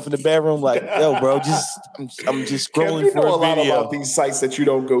long enough in the bedroom. Like, yo, bro, I'm just scrolling Kev, for a video. You know a lot about these sites that you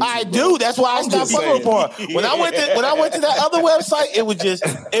don't go to. I do. That's why I stopped fucking with porn. When I went to that other website, it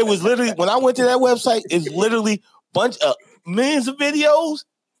was literally when I went to that website, it's literally bunch of millions of videos,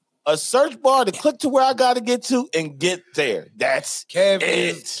 a search bar to click to where I got to get to and get there. That's Kev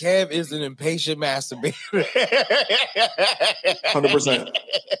is an impatient masturbator. 100%.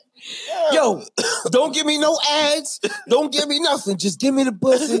 Yo, don't give me no ads. Don't give me nothing. Just give me the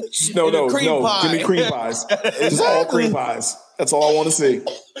pussy. No. Give me cream pies. Just all cream pies. That's all I want to see.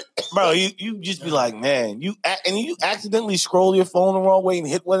 Bro, you just be like, man, you accidentally scroll your phone the wrong way and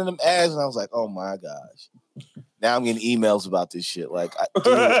hit one of them ads, and I was like, oh my gosh. Now I'm getting emails about this shit. Like,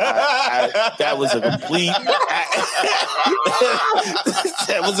 that was a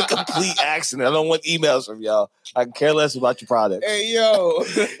complete accident. I don't want emails from y'all. I can care less about your product. Hey, yo.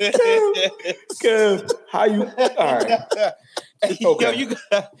 Kev, how you? All right. Okay. Yo,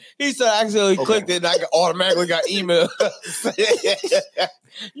 he said I accidentally clicked it and I automatically got email.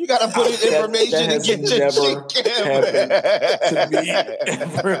 You got to put in information to get your shit, to me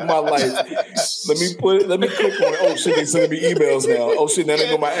ever in my life. Let me click on it. Oh shit, they sending me emails now. Oh shit, now they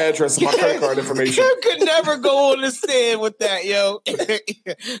know my address and my credit card information. You could never go on the stand with that, yo.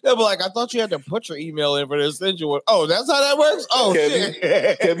 They'll be like, I thought you had to put your email in for the essential one. Oh, that's how that works? Oh, shit.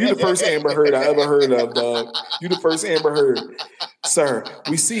 Kev, you the first Amber Heard I ever heard of, dog. You the first Amber Heard. Sir,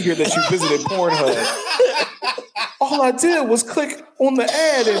 we see here that you visited Pornhub. All I did was click on the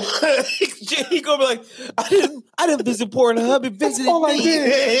ad, and he gonna be like, I didn't visit Pornhub. It visited all I me.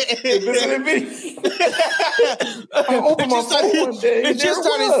 did. It visited me. I opened my phone one day. It just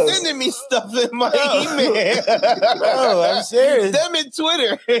started sending me stuff in my email. Bro, I'm serious. Them in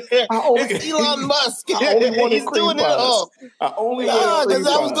Twitter. It's Elon Musk. He's doing it all. I only wanted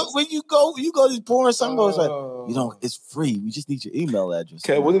because when you go to these porn, some goes like, it's free. We just need your email address.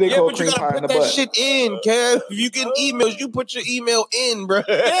 Okay, what do they call cream pie in the butt? Put that shit in, Kev. If you get emails, you put your email in, bro.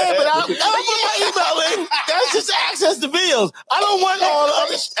 Yeah, but I'll put my email in. That's just access to videos. I don't want all the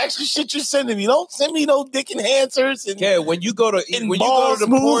other extra shit you're sending me. Don't send me no dick enhancers. And yeah, when you go to the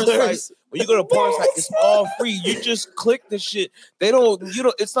porn site, it's all free. You just click the shit.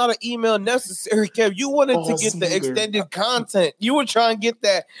 It's not an email necessary, Kev. You wanted to get the extended content. You were trying to get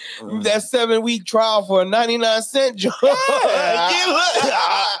that 7-week trial for a 99-cent job.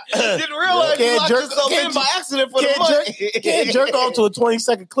 Didn't realize you locked yourself in by accident for the money. Can't jerk off to a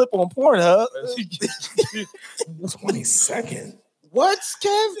 20-second clip on Pornhub. 20 seconds. What,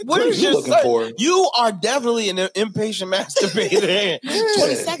 Kev? What is you looking for? You are definitely an impatient masturbator.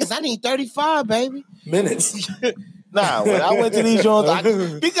 20 seconds. I need 35, baby. Minutes. Nah, when I went to these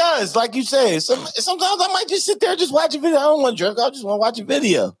joints, because, like you said, sometimes I might just sit there and just watch a video. I don't want to jerk. I just want to watch a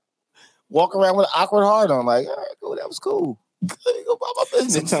video. Walk around with an awkward heart on, like, all right, cool, that was cool. Go about my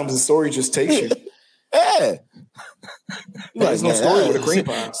business. Sometimes the story just takes you. Yeah. There's no story with a cream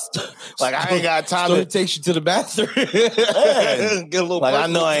pie. Like I ain't got time to take you to the bathroom. Get a little like I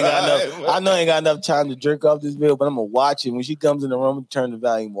know I ain't got enough time to jerk off this video, but I'm gonna watch it. When she comes in the room, turn the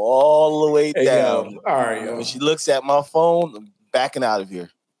volume all the way down. All right, yo. When she looks at my phone, I'm backing out of here.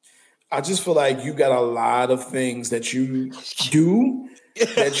 I just feel like you got a lot of things that you do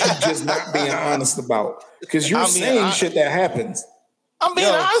that you just not being honest about. Because you're saying shit that happens. I'm being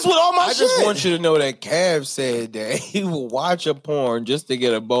honest with all my shit. I just want you to know that Cav said that he will watch a porn just to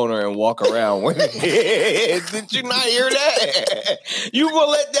get a boner and walk around with it. Did you not hear that? You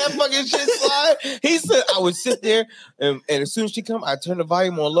gonna let that fucking shit slide? He said I would sit there and as soon as she come, I turn the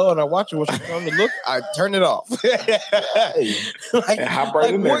volume on low and I watch her. When she come to look, I turn it off. Hop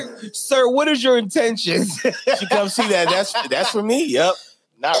right in there. Sir, what is your intentions? She come see that. That's for me. Yep.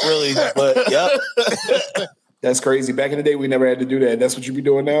 Not really, but yep. That's crazy. Back in the day, we never had to do that. That's what you be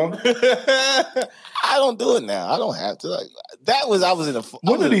doing now? I don't do it now. I don't have to. Like, I was in a...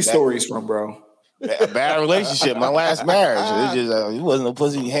 When are these stories from, bro? A bad relationship. My last marriage. It just it wasn't a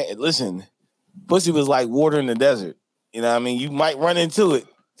pussy. Listen, pussy was like water in the desert. You know what I mean? You might run into it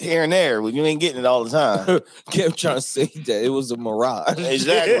here and there, but you ain't getting it all the time. Kept trying to say that it was a mirage.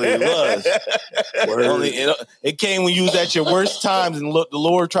 Exactly, it was. It came when you was at your worst times and the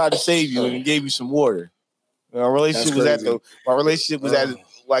Lord tried to save you and gave you some water. My relationship was at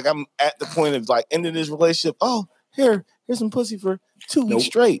like I'm at the point of like ending this relationship. Oh, here's some pussy for 2 weeks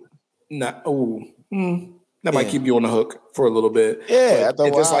straight. That might keep you on the hook for a little bit. Yeah, if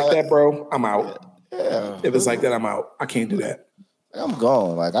it's like that, bro, I'm out. Yeah, if it's like that, I'm out. I can't do that. I'm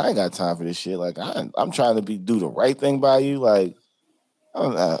gone. Like I ain't got time for this shit. Like I'm trying to do the right thing by you. Like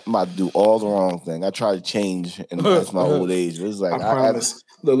I'm about to do all the wrong thing. I try to change in my old age. It's like I promise.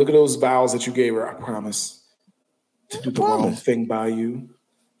 Look at those vows that you gave her. I promise. To do the wrong thing by you.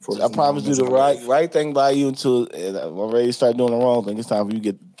 I promise to do the right thing by you until I'm ready to start doing the wrong thing. It's time for you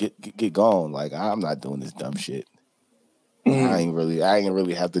to get gone. Like I'm not doing this dumb shit. I ain't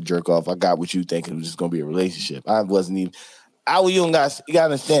really have to jerk off. I got what you thinking it was just gonna be a relationship. I wasn't even. You gotta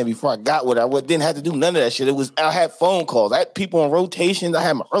understand. Before I got with her, I didn't have to do none of that shit. I had phone calls. I had people on rotation. I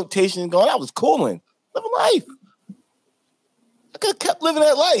had my rotation going. I was cooling, living life. I could have kept living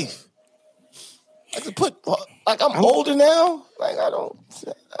that life. I could put I'm older now. Like I don't.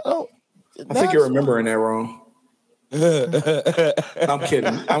 I think you're remembering that wrong. I'm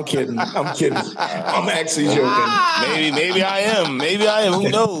kidding. I'm actually joking. Maybe I am. Who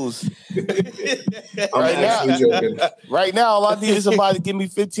knows? Actually joking. Right now, all I need is somebody to give me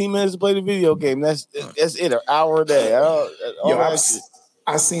 15 minutes to play the video game. That's it. An hour a day. Y'all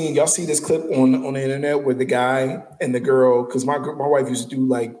see this clip on the internet with the guy and the girl, because my wife used to do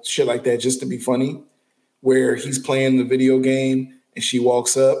like shit like that just to be funny, where he's playing the video game and she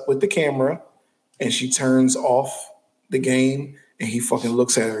walks up with the camera and she turns off the game and he fucking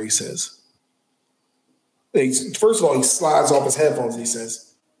looks at her. He says, first of all, he slides off his headphones and he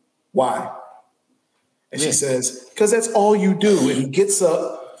says, "Why?" And she says, "Because that's all you do." And he gets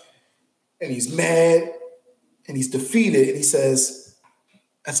up and he's mad and he's defeated and he says,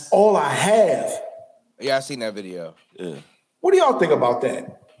 "That's all I have." Yeah, I seen that video. Yeah. What do y'all think about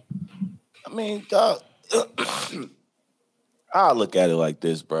that? I mean, dog, I look at it like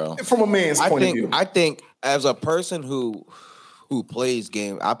this, bro. From a man's point of view. I think as a person who who plays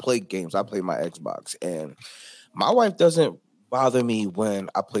games, I play games. I play my Xbox, and my wife doesn't bother me when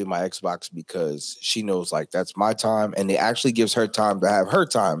I play my Xbox because she knows like that's my time, and it actually gives her time to have her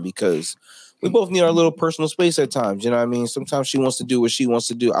time because we both need our little personal space at times. You know what I mean? Sometimes she wants to do what she wants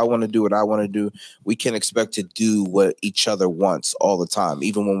to do. I want to do what I want to do. We can't expect to do what each other wants all the time,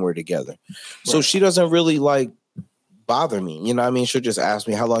 even when we're together. Right. So she doesn't really like bother me. You know what I mean? She'll just ask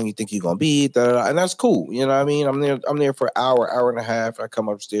me how long you think you're gonna be, and that's cool. You know what I mean? I'm there for an hour and a half. I come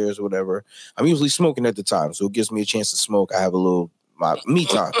upstairs or whatever. I'm usually smoking at the time, so it gives me a chance to smoke. I have a little my me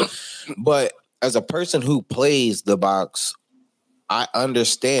time. But as a person who plays the box, I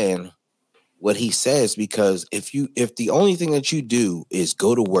understand what he says, because if the only thing that you do is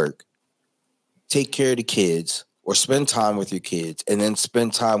go to work, take care of the kids, or spend time with your kids, and then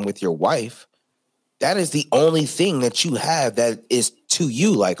spend time with your wife, that is the only thing that you have that is to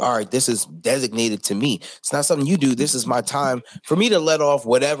you. Like, all right, this is designated to me. It's not something you do. This is my time for me to let off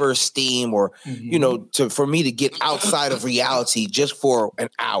whatever steam or, for me to get outside of reality just for an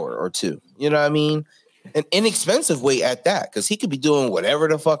hour or two. You know what I mean? An inexpensive way at that, because he could be doing whatever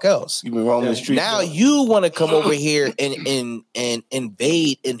the fuck else. You been roaming the street. Now you want to come over here and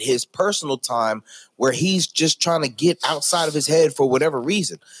invade in his personal time where he's just trying to get outside of his head for whatever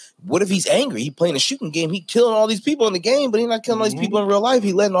reason. What if he's angry? He playing a shooting game. He killing all these people in the game, but he's not killing all these people in real life.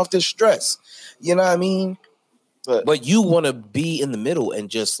 He letting off this stress. You know what I mean? But you want to be in the middle and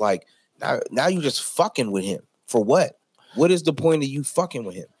just like now you're just fucking with him for what? What is the point of you fucking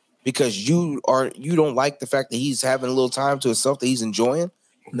with him? Because you don't like the fact that he's having a little time to himself that he's enjoying?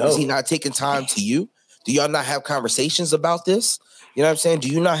 No. Is he not taking time to you? Do y'all not have conversations about this? You know what I'm saying? Do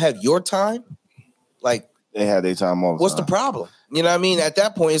you not have your time? Like, they have their time all the what's time. the problem? You know what I mean? At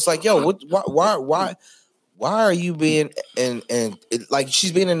that point, it's like, yo, why are you being like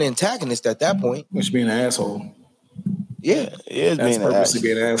she's being an antagonist at that point? She's being an asshole. Yeah, it is being an asshole.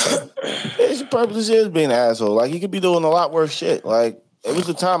 Being an asshole. It's purposely is being an asshole. Like, he could be doing a lot worse shit. Like, it was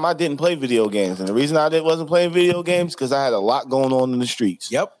the time I didn't play video games, and the reason I wasn't playing video games because I had a lot going on in the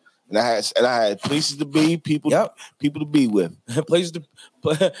streets. Yep, and I had places to be, people to be with, places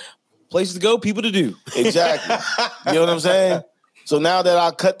to go, people to do. Exactly. You know what I'm saying? So now that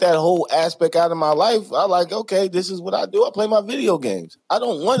I cut that whole aspect out of my life, I like, okay, this is what I do. I play my video games. I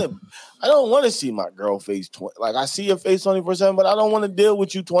don't want to see my girl face. Like, I see your face 24/7, but I don't want to deal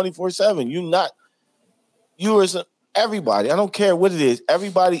with you 24/7. You are everybody. I don't care what it is.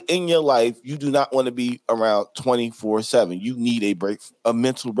 Everybody in your life, you do not want to be around 24/7. You need a break, a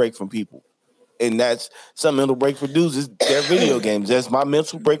mental break from people. And that's some mental break for dudes is their video games. That's my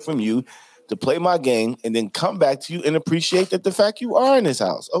mental break from you to play my game and then come back to you and appreciate that the fact you are in this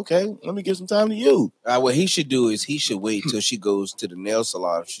house. Okay, let me give some time to you. What he should do is he should wait till she goes to the nail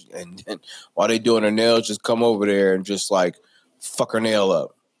salon, and then while they doing her nails, just come over there and just like fuck her nail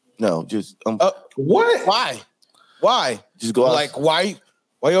up. No, just what? Why? Just go out. Like, why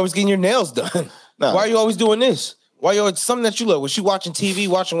you always getting your nails done? No. Why are you always doing this? Why you always something that you love? Was she watching TV,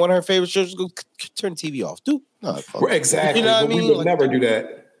 watching one of her favorite shows? Just go turn the TV off, dude. No, exactly. You know what I mean? We would never do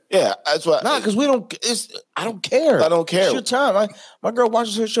that. Yeah, that's why. Because we don't. I don't care. I don't care. It's your time. My girl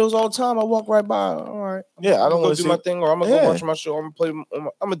watches her shows all the time. I walk right by. All right. Yeah, I don't want to do my thing, or I'm gonna go watch my show. I'm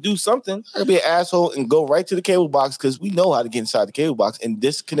gonna do something. I could be an asshole and go right to the cable box because we know how to get inside the cable box and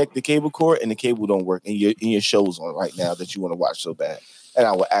disconnect the cable cord, and the cable don't work, and your show's on right now that you want to watch so bad, and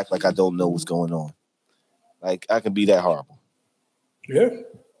I will act like I don't know what's going on. Like, I can be that horrible. Yeah.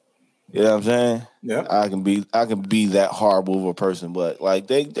 You know what I'm saying? Yeah. I can be that horrible of a person, but like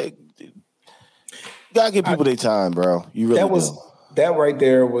they gotta give people their time, bro. You really that right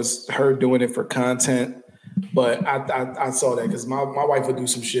there was her doing it for content. But I saw that because my wife would do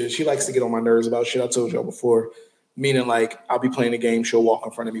some shit. She likes to get on my nerves about shit. I told y'all before. Meaning, like, I'll be playing a game, she'll walk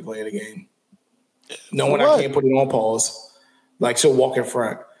in front of me playing a game. Knowing I can't put it on pause. Like, she'll walk in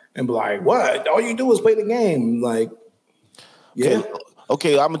front and be like, what? All you do is play the game. Like, yeah.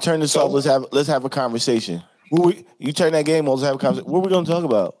 Okay, I'm gonna turn this off. Let's have a conversation. You turn that game on. Let's have a conversation. What are we gonna talk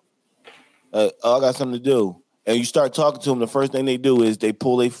about? I got something to do. And you start talking to them. The first thing they do is they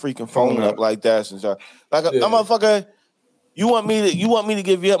pull their freaking phone up like that and start like a motherfucker. You want me to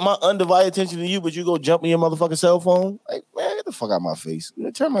give you my undivided attention to you, but you go jump in your motherfucking cell phone? Like, man, get the fuck out of my face.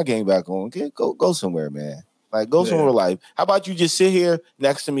 Turn my game back on. Okay, go somewhere, man. Like, go somewhere in life. How about you just sit here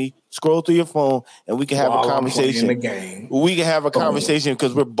next to me, scroll through your phone, and we can have a conversation. We can have a conversation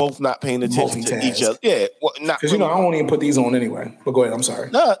because we're both not paying attention to each other. Yeah, because I won't even put these on anyway. But go ahead. I'm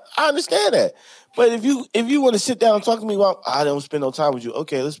sorry. No, I understand that. But if you want to sit down and talk to me, well, I don't spend no time with you.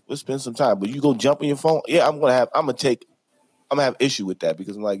 Okay, let's spend some time. But you go jump in your phone. Yeah, I'm gonna have issue with that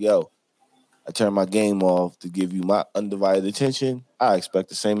because I'm like, yo, I turn my game off to give you my undivided attention, I expect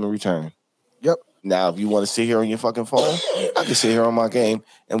the same in return. Yep. Now, if you want to sit here on your fucking phone, I can sit here on my game,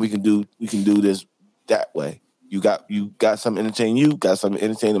 and we can do this that way. You got something entertaining you, got something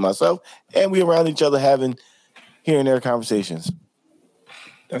entertaining myself, and we around each other having here and there conversations.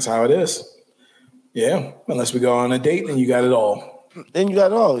 That's how it is. Yeah, unless we go on a date, then you got it all. Then you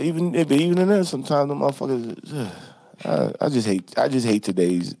got it all. Even in there, sometimes the motherfuckers. I just hate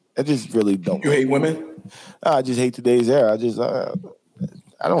today's. I just really don't. You hate women? I just hate today's era.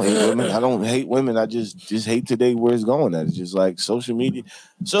 I don't hate women. I don't hate women. I just hate today where it's going at. It's just like social media,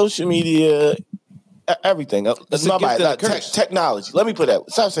 everything. Technology. Let me put that.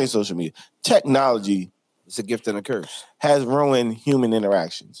 Stop saying social media. Technology. It's a gift and a curse. Has ruined human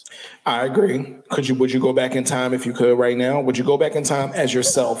interactions. I agree. Would you go back in time if you could right now? Would you go back in time as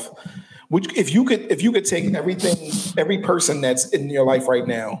yourself? If you could take every person that's in your life right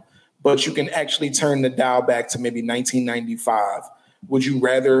now, but you can actually turn the dial back to maybe 1995. Would you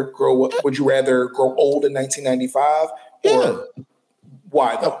rather grow old in 1995? Or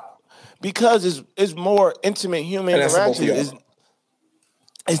why though? Because it's more intimate human interaction.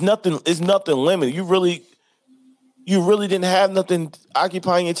 It's nothing limited. You really didn't have nothing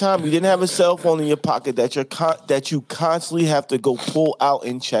occupying your time. You didn't have a cell phone in your pocket that you constantly have to go pull out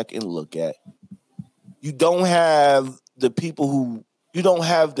and check and look at. You don't have the people who you don't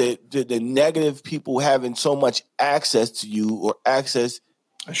have the negative people having so much access to you or access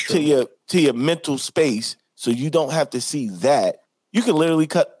to your mental space, so you don't have to see that. You can literally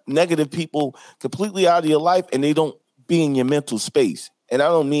cut negative people completely out of your life, and they don't be in your mental space. And I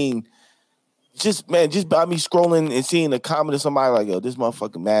don't mean just by me scrolling and seeing a comment of somebody like, yo, this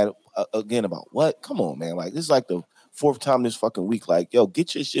motherfucker mad again about what? Come on, man. Like, this is like the fourth time this fucking week. Like, yo,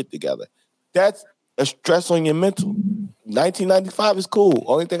 get your shit together. That's a stress on your mental. 1995 is cool.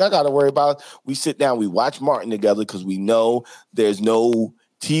 Only thing I got to worry about, we sit down, we watch Martin together because we know there's no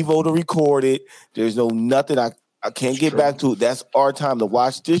TiVo to record it. There's no nothing I can't get back to. That's our time to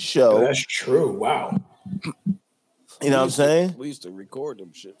watch this show. That's true. Wow. You know what I'm saying? We used to record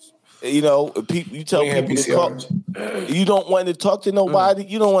them shits. You know, people. You tell people to talk. You don't want to talk to nobody.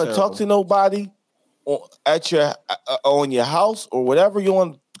 You don't want to talk to nobody on your house or whatever. You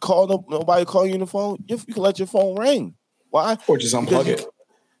want to call nobody call you on the phone. You can let your phone ring. Why? Or just unplug it.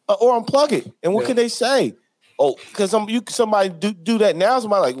 Or unplug it. And what can they say? Oh, because somebody do that now.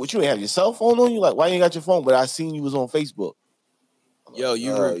 Somebody like, what, you ain't have your cell phone on you? Like, why you ain't got your phone? But I seen you was on Facebook. Yo,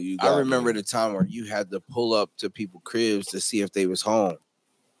 I remember the time where you had to pull up to people's cribs to see if they was home,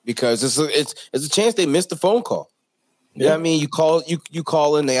 because it's a chance they missed the phone call. You know what I mean? You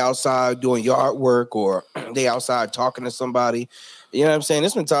call in, they outside doing yard work, or they outside talking to somebody. You know what I'm saying?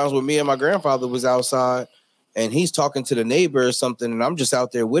 There's been times where me and my grandfather was outside and he's talking to the neighbor or something, and I'm just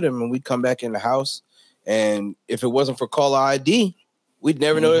out there with him, and we'd come back in the house, and if it wasn't for caller ID, we'd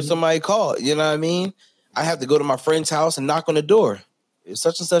never know that somebody called. You know what I mean? I have to go to my friend's house and knock on the door. Is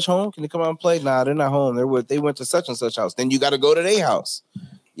such and such home? Can you come out and play? Nah, they're not home. They went to such and such house. Then you got to go to their house.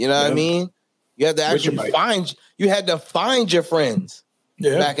 You know what I mean? You had to actually find your friends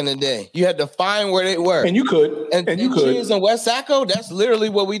back in the day. You had to find where they were. And you could. And you could. Cheers in West Saco, that's literally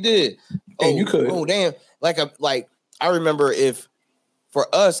what we did. And you could. Oh, damn. Like I remember if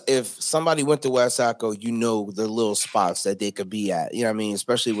somebody went to West Saco, you know, the little spots that they could be at. You know what I mean?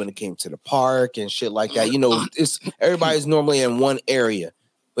 Especially when it came to the park and shit like that. You know, everybody's normally in one area.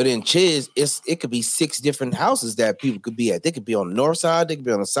 But in Chiz, it could be 6 different houses that people could be at. They could be on the north side. They could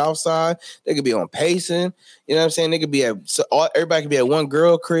be on the south side. They could be on Payson. You know what I'm saying? They could be everybody could be at one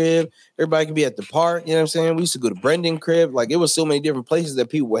girl crib. Everybody could be at the park. You know what I'm saying? We used to go to Brendan crib. Like, it was so many different places that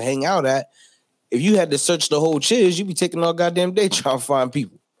people would hang out at. If you had to search the whole Chiz, you'd be taking all goddamn day trying to find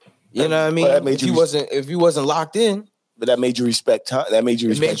people. You know what I mean? If you wasn't locked in. But that made you respect time.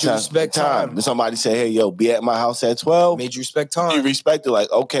 Respect time. If somebody say, hey, yo, be at my house at 12. Made you respect time. You respect it. Like,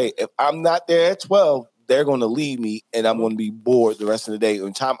 okay, if I'm not there at 12, they're going to leave me and I'm going to be bored the rest of the day.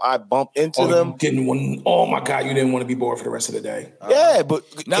 When time I bump into them. Oh, my God, you didn't want to be bored for the rest of the day. Yeah, but.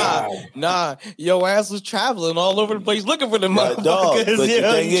 Nah. Your ass was traveling all over the place looking for them motherfuckers. But the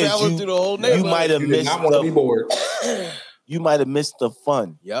thing is, traveling through the whole neighborhood. You might have missed. I want to be bored. You might have missed the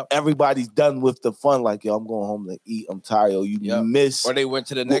fun. Yep. Everybody's done with the fun. Like, yo, I'm going home to eat. I'm tired. You miss. Or they went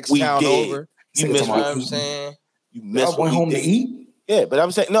to the next town over. You missed what I'm saying. You missed. I went home to eat. Yeah, but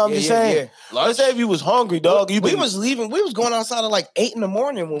I'm saying, I'm just saying. Let's say if you was hungry, dog. We was leaving. We was going outside at like 8 in the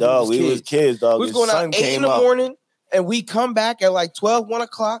morning when we was kids, dog. We was going out 8 in the morning, and we come back at like 12, 1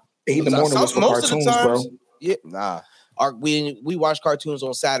 o'clock. 8 in the morning was for cartoons, bro. Yeah, nah. We watch cartoons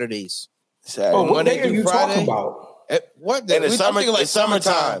on Saturdays. Oh, what day are you talking about? What day? It's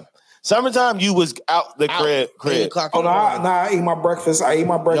summertime. Summertime, you was out the crib. 8 o'clock. Oh, no, I ate my breakfast. I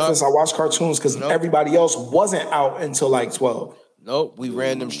watched cartoons because everybody else wasn't out until like 12. Nope, we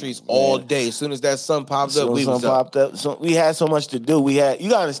ran them streets all day. As soon as that sun popped up, we was up. So we had so much to do. You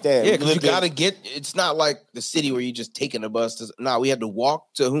gotta understand. Yeah, because you gotta get. It's not like the city where you just taking a bus. We had to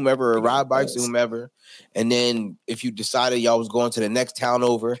walk to whomever or ride bikes to whomever, and then if you decided y'all was going to the next town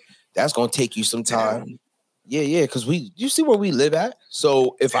over, that's gonna take you some time. Yeah, because you see where we live at.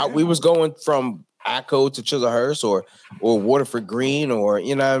 So if we was going from Acco to Chislehurst or Waterford Green or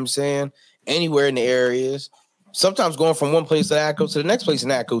you know what I'm saying, anywhere in the areas. Sometimes going from one place in Acco to the next place in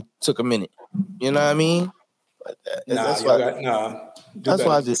Acco took a minute. You know what I mean? That's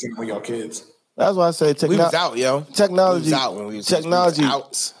why I just with y'all kids. That's why I say we was out, yo. Technology. We was out when we was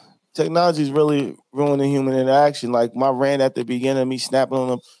out. Technology is really ruining human interaction. Like my rant at the beginning of me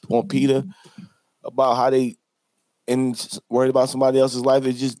snapping on PETA about how they worried about somebody else's life.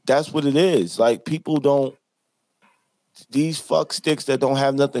 It's just that's what it is. Like people don't. These fuck sticks that don't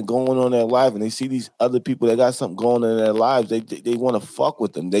have nothing going on in their life, and they see these other people that got something going on in their lives, they want to fuck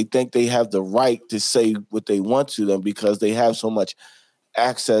with them. They think they have the right to say what they want to them because they have so much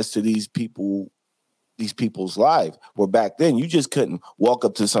access to these people's lives. Where back then, you just couldn't walk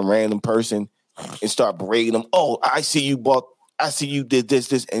up to some random person and start berating them. Oh, I see you did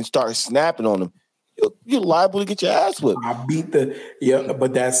this, and start snapping on them. You're liable to get your ass whipped.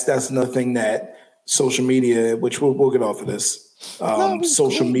 But that's nothing that. Social media, which we'll get off of this.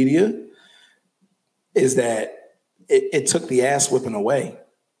 Social media is that it took the ass whipping away,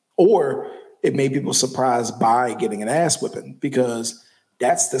 or it made people surprised by getting an ass whipping, because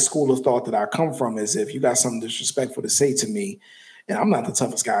that's the school of thought that I come from. Is if you got something disrespectful to say to me, and I'm not the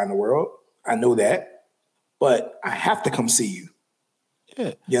toughest guy in the world, I know that, but I have to come see you.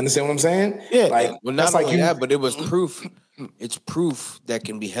 Yeah, you understand what I'm saying? Yeah, like not only that, but it was proof. It's proof that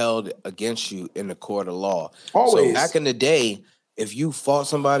can be held against you in the court of law. Always. So back in the day, if you fought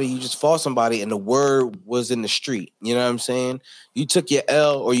somebody, you just fought somebody, and the word was in the street. You know what I'm saying? You took your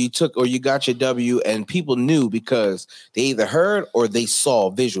L, or you got your W, and people knew because they either heard or they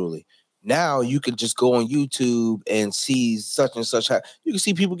saw visually. Now you can just go on YouTube and see such and such. You can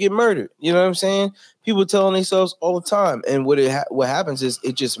see people get murdered. You know what I'm saying? People telling themselves all the time, and what happens is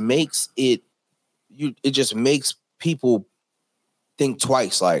it just makes people think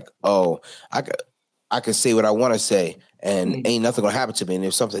twice. Like, oh, I can say what I want to say, and ain't nothing gonna happen to me. And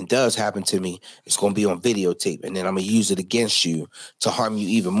if something does happen to me, it's gonna be on videotape, and then I'm gonna use it against you to harm you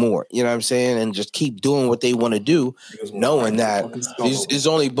even more. You know what I'm saying? And just keep doing what they want to do, knowing that there's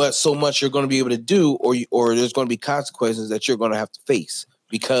only but so much you're gonna be able to do, or there's gonna be consequences that you're gonna have to face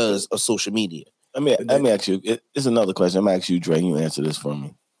because of social media. Let me ask you. It's another question. I'm gonna ask you, Dre. You answer this for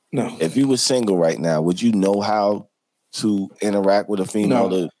me. No. If you were single right now, would you know how to interact with a female?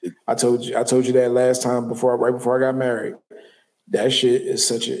 No. I told you that last time right before I got married. That shit is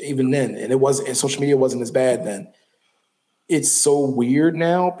even then, and social media wasn't as bad then. It's so weird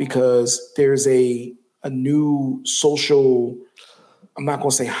now because there's a new social, I'm not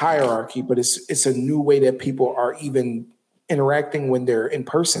gonna say hierarchy, but it's a new way that people are even interacting when they're in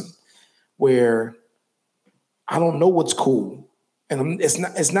person, where I don't know what's cool. And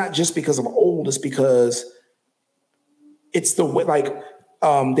it's not just because I'm old, it's because it's the way,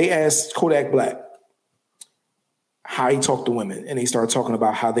 they asked Kodak Black how he talked to women, and they started talking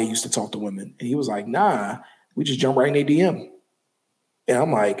about how they used to talk to women. And he was like, nah, we just jump right in their DM. And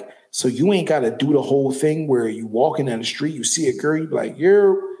I'm like, so you ain't got to do the whole thing where you walking down the street, you see a girl, you be like,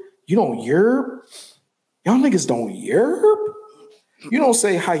 you don't yerp? Y'all niggas don't yerp? You don't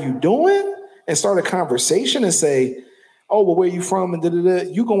say how you doing and start a conversation and say, oh, well, where you from? And da-da-da.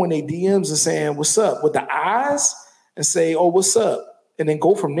 You go in their DMs and saying, what's up? With the eyes and say, oh, what's up? And then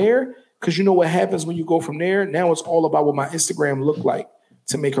go from there. Because you know what happens when you go from there? Now it's all about what my Instagram look like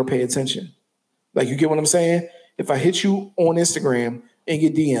to make her pay attention. Like, you get what I'm saying? If I hit you on Instagram in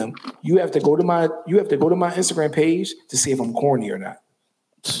your DM, you have to go to my Instagram page to see if I'm corny or not.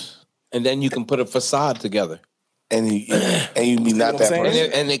 And then you can put a facade together. And you be not that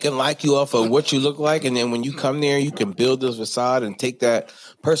person. And they can like you off of what you look like. And then when you come there, you can build this facade and take that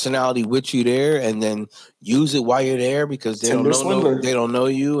personality with you there and then use it while you're there because they don't know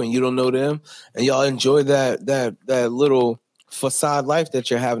you and you don't know them. And y'all enjoy that little facade life that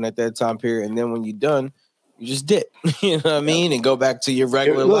you're having at that time period. And then when you're done, you just dip. You know what I mean? And go back to your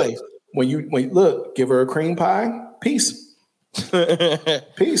regular life. Give her a cream pie, peace.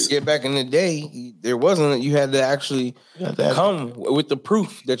 Peace. Yeah, back in the day, there wasn't. You had to actually come with the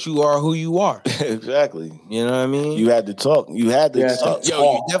proof that you are who you are. Exactly. You know what I mean? You had to talk. You had to talk.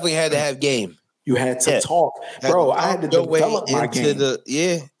 Yo, you definitely had to have game. You had to talk, bro. I had to develop my game.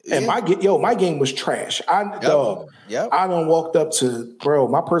 And my game was trash. I done walked up to, bro.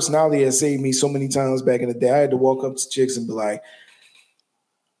 My personality has saved me so many times back in the day. I had to walk up to chicks and be like,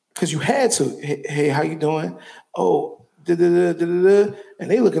 because you had to. Hey, how you doing? Oh, and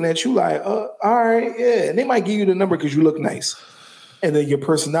they looking at you like, all right, yeah. And they might give you the number because you look nice, and then your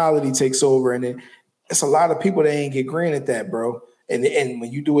personality takes over, and then it's a lot of people that ain't get granted that, bro. And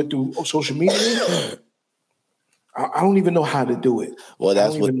when you do it through social media, I don't even know how to do it. Well,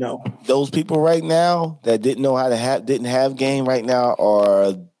 that's what those people right now that didn't have game right now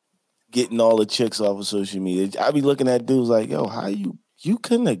are getting all the chicks off of social media. I be looking at dudes like, yo, how you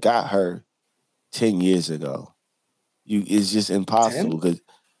couldn't have got her 10 years ago. It's just impossible because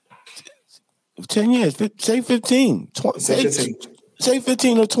 10 years, say 15, 20, say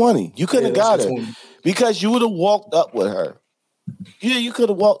 15 or 20. You couldn't have got her 20. Because you would have walked up with her. Yeah, you could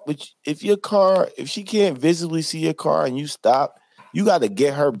have walked, but if she can't visibly see your car and you stop, you got to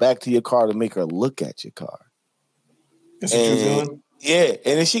get her back to your car to make her look at your car. That's what you're doing? Yeah,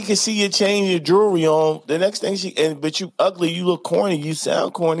 and if she can see you change your jewelry on, the next thing but you ugly, you look corny, you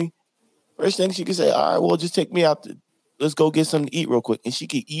sound corny. First thing she can say, all right, well, just take me out. Let's go get something to eat real quick. And she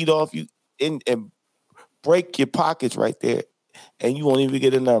can eat off you and break your pockets right there, and you won't even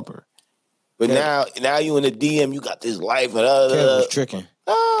get a number. But now you in the DM, you got this life. Kev was tricking.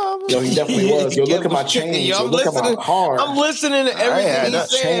 Yo, he definitely was. Yo, look at my chain. Yo, look at my car. I'm listening to everything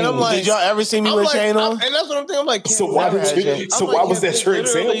he's saying. I'm like, did y'all ever see me with a chain on? And that's what I'm thinking. I'm like, so why was that your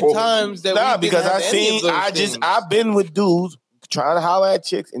example? Because I've been with dudes trying to holler at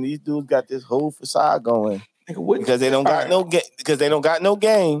chicks, and these dudes got this whole facade going because they don't got no game. Because they don't got no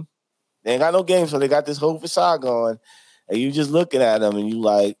game. They ain't got no game, so they got this whole facade going, and you just looking at them, and you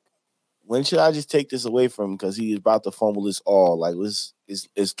like, when should I just take this away from him? Because he is about to fumble this all. Like,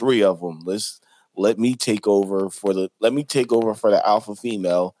 it's three of them. Let me take over for the alpha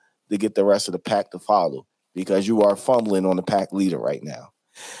female to get the rest of the pack to follow. Because you are fumbling on the pack leader right now.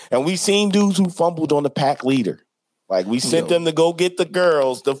 And we've seen dudes who fumbled on the pack leader. Like, we sent them to go get the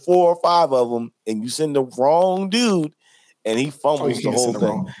girls, the 4 or 5 of them, and you send the wrong dude, and he fumbles the whole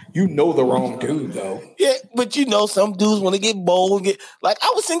thing. You know the wrong dude, though. Yeah, but you know some dudes want to get bold. Like,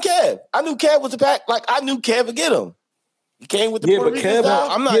 I was in Kev. I knew Kev was the pack. Like, I knew Kev would get him. He came with the Puerto Rican style.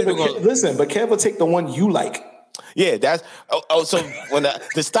 I'm not even going to... Listen, but Kev will take the one you like. Yeah, that's... So when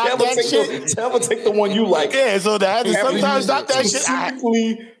the stop that shit... Kev will take the one you like. Yeah, so that sometimes stop that shit.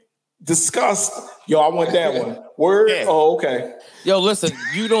 Specifically discussed. Yo, I want that one. Word? Yeah. Oh, okay. Yo, listen,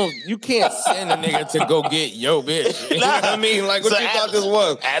 you can't send a nigga to go get yo bitch. You know what I mean? Like, what you thought this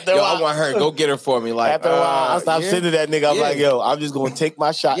was? I want her. Go get her for me. Like, after a while, I stopped sending that nigga. I'm like, yo, I'm just going to take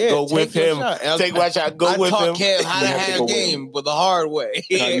my shot, go with him. Take my shot, go with him. I taught Kev how to have game, but the hard way.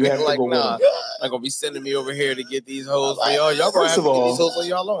 Like, nah, not going to be sending me over here to get these hoes for y'all. Y'all going to have to get these hoes on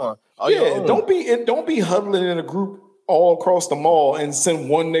y'all own. Yeah, don't be huddling in a group all across the mall and send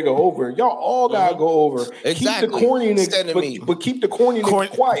one nigga over. Y'all all gotta go over. Exactly. Keep the corny nigga, but keep the corny nigga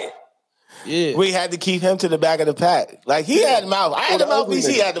quiet. Yeah, we had to keep him to the back of the pack. Like, he had the mouth. I had the mouthpiece.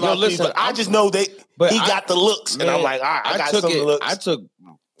 He had the mouthpiece. But I just know he got the looks, and I'm like, all right, I got some looks.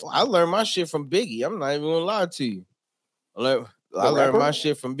 I learned my shit from Biggie. I'm not even gonna lie to you. I learned my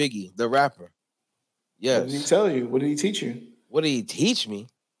shit from Biggie, the rapper. Yes. What did he tell you? What did he teach you? What did he teach me?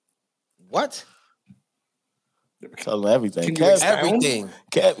 What? Tell him everything. Everything.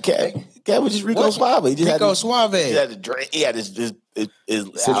 Kev was just Rico Suave. He just Rico Suave. He had his dreads.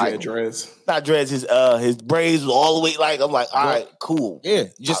 Not dreads. His braids was all the way. Like, I'm like, all right, cool. Yeah,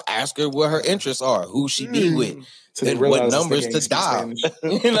 just ask her what her interests are, who she be with, and what numbers to dial.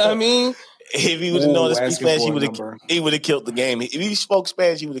 You know what I mean? If he would have known to speak Spanish, he would have killed the game. If he spoke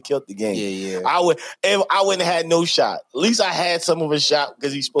Spanish, he would have killed the game. Yeah. I wouldn't have had no shot. At least I had some of a shot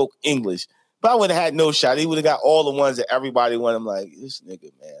because he spoke English. But I would have had no shot. He would have got all the ones that everybody wanted. I'm like, this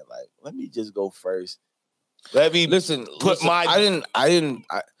nigga, man. Like, let me just go first. Let me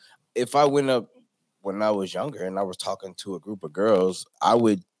if I went up when I was younger and I was talking to a group of girls, I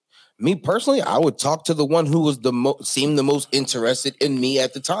would talk to the one who was seemed the most interested in me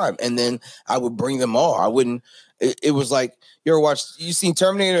at the time, and then I would bring them all. I wouldn't. It was like, you seen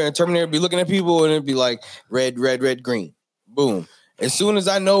Terminator, and Terminator would be looking at people, and it'd be like red, green, boom. As soon as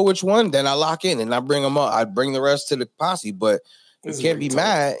I know which one, then I lock in and I bring them up. I bring the rest to the posse, but you can't be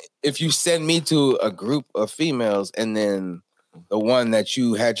mad if you send me to a group of females and then the one that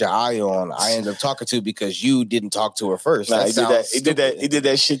you had your eye on, I end up talking to because you didn't talk to her first. Nah, he did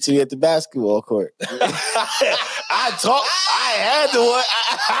that shit to you at the basketball court. I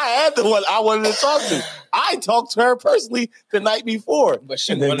had the one I wanted to talk to. I talked to her personally the night before. But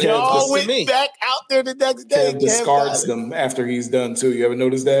she And then wanted Kev Y'all to went me. back out there the next day. Kev discards them after he's done too. You ever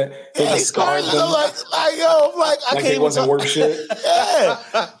notice that? He discards them like, yo, I'm like, I like can't it wasn't worth shit.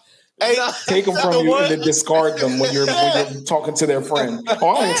 Yeah. Hey, Take them from you and then discard them when you're talking to their friend. Oh,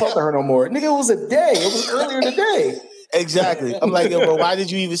 I ain't talk to her no more. Nigga, it was a day. It was earlier today. Exactly. I'm like, yo, but why did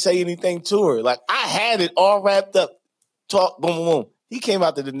you even say anything to her? Like, I had it all wrapped up. Talk, boom, boom, boom. He came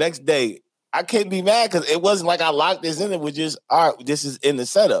out there the next day. I couldn't be mad because it wasn't like I locked this in. It was just, all right, this is in the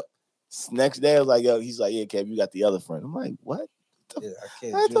setup. Next day, I was like, yo, he's like, yeah, Kev, you got the other friend. I'm like, what? Yeah, I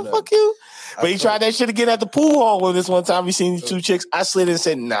can't. What the fuck you? But he tried that shit again at the pool hall with this one time. We seen these two chicks. I slid in and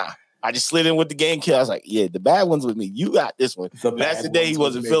said, nah. I just slid in with the game kill. I was like, yeah, the bad one's with me. You got this one. That's the day he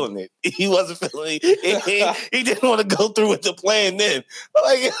wasn't feeling it. He wasn't feeling it. He didn't want to go through with the plan then.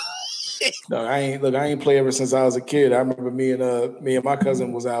 Like, no, I ain't play ever since I was a kid. I remember me and my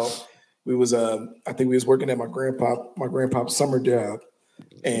cousin was out. We was I think we was working at my grandpa's summer job,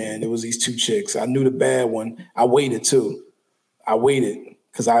 and it was these two chicks. I knew the bad one. I waited too. I waited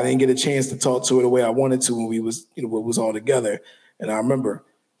because I didn't get a chance to talk to her the way I wanted to when we was all together. And I remember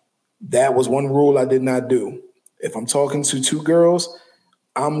that was one rule I did not do. If I'm talking to two girls,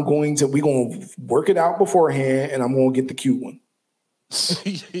 we're going to work it out beforehand, and I'm going to get the cute one.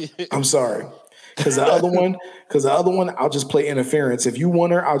 I'm sorry. Because the other one, I'll just play interference. If you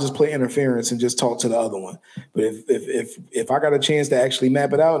want her, I'll just play interference and just talk to the other one. But if I got a chance to actually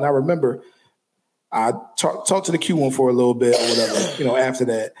map it out, and I remember I talked to the cute one for a little bit or whatever, after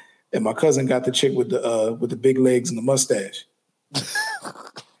that. And my cousin got the chick with the big legs and the mustache.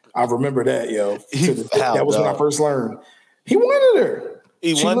 I remember that, yo. That was when I first learned. He wanted her.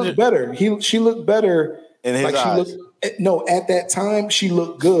 She looked better. She looked better. In his eyes. At that time, she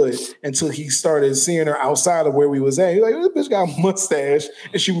looked good until he started seeing her outside of where we was at. He's like, this bitch got a mustache,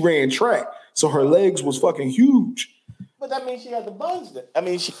 and she ran track. So her legs was fucking huge. But that means she had the buns.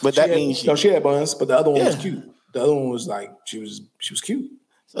 She had buns, but the other one was cute. The other one was like, she was cute.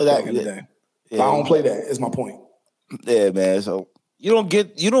 So that back in the day. Yeah, but I don't play that, is my point. Yeah, man. So you don't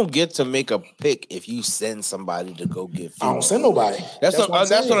get to make a pick if you send somebody to go get food. I don't send nobody. That's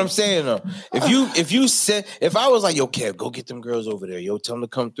what I'm saying though. If I was like, yo, Kev, go get them girls over there. Yo, tell them to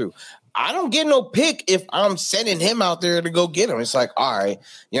come through. I don't get no pick if I'm sending him out there to go get them. It's like, all right,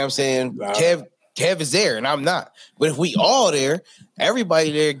 you know what I'm saying? Right. Kev is there and I'm not. But if we all there, everybody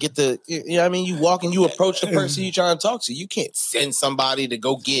there get the, you know what I mean? You walk and you approach the person you trying to talk to. You can't send somebody to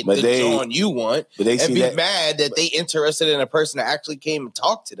go get John you want and be mad that they interested in a person that actually came and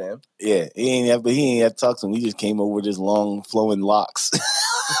talked to them. Yeah, he ain't have to talk to him. He just came over with his long flowing locks. This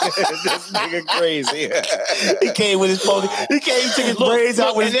nigga crazy. He came with his pony. He took his braids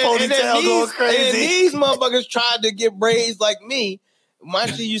out with his ponytail going crazy. And these motherfuckers tried to get braids like me. My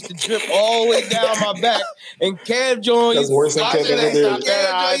shit used to drip all the way down my back, and Kev Jones used to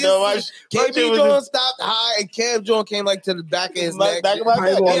stop high, and Kev Jones came like to the back of his neck. He had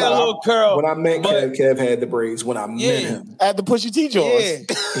a little curl. When I met Kev had the braids. When I met him, at the Pusha T Jones,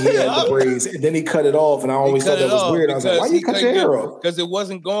 he had the braids, and then he cut it off, and I always thought that was weird. I was like, "Why you cut your hair off?" Because it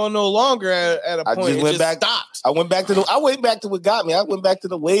wasn't going no longer at a point. It just stopped. I went back to what got me. I went back to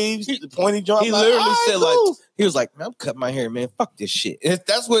the waves, the pointy joint. He literally said like. He was like, man, I'm cutting my hair, man. Fuck this shit.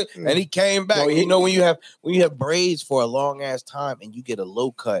 That's what, and he came back. When you have braids for a long ass time and you get a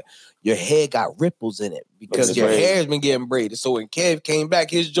low cut, your hair got ripples in it because your hair has been getting braided. So when Kev came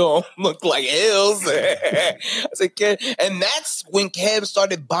back, his jaw looked like hills. I said, Kev, and that's when Kev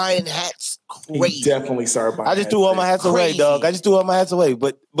started buying hats. Crazy. He definitely started buying. I just threw all my hats away, dog. I just threw all my hats away.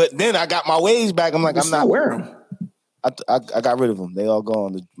 But then I got my waves back. I'm like, I'm not wearing them. I got rid of them. They all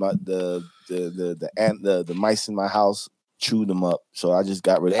gone. The mice in my house chewed them up. So I just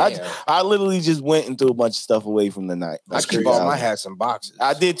got rid of them. I literally just went and threw a bunch of stuff away from the night. I keep all my hats in boxes.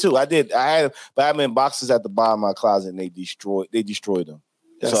 I did too. I had, but I'm in boxes at the bottom of my closet and they destroyed them.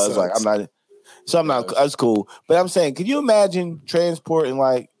 So I was like, I'm not. That's cool. But I'm saying, could you imagine transporting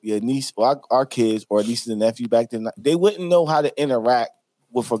like your niece or our kids or nieces and nephew back then? They wouldn't know how to interact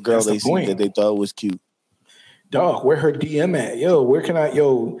with a girl see that they thought was cute. Dog, where her DM at?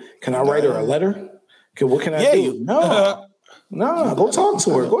 Can I write her a letter? What can I do? No, go talk to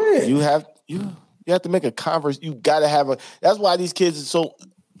her. Go ahead. You have to make a converse. You got to have that's why these kids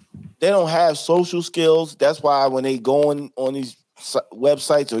they don't have social skills. That's why when they go on these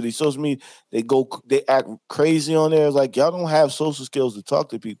websites or these social media, they act crazy on there. It's like, y'all don't have social skills to talk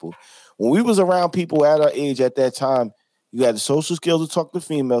to people. When we was around people at our age at that time, you had the social skills to talk to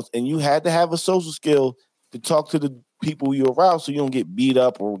females and you had to have a social skill to talk to the people you're around so you don't get beat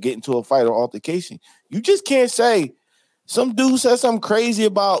up or get into a fight or altercation. You just can't say, some dude says something crazy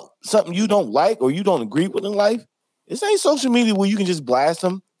about something you don't like or you don't agree with in life, this ain't social media where you can just blast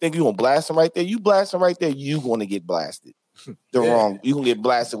them. Think you're gonna blast them right there. You blast them right there, you gonna get blasted. Wrong. You gonna get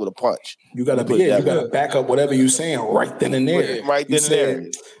blasted with a punch. You gotta back up whatever you're saying right then and there. Right then and there.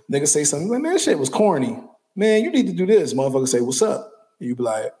 Nigga say something like, man, that shit was corny. Man, you need to do this. Motherfucker say, what's up? And you be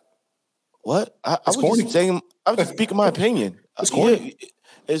like, what? I was corny. Just saying, I was just speaking my opinion. It's corny.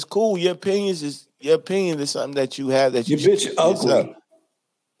 It's cool. Your opinion is something that you have that you bitch ugly.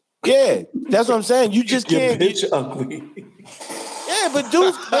 Yeah, that's what I'm saying. You just can't. Bitch ugly. Yeah, but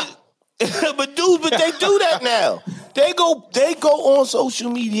dudes, but they do that now. They go on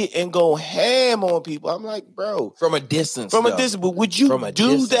social media and go ham on people. I'm like, bro, from a distance. But would you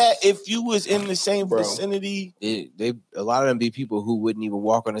do that if you was in the same vicinity? A lot of them be people who wouldn't even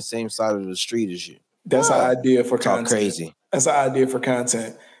walk on the same side of the street as you. That's an idea for content. Crazy. That's an idea for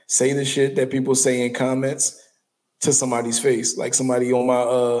content. Say the shit that people say in comments to somebody's face. Like somebody on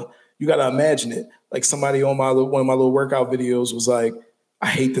my you gotta imagine it. Like somebody on one of my little workout videos was like, I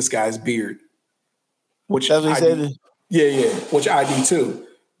hate this guy's beard. Which which I do too.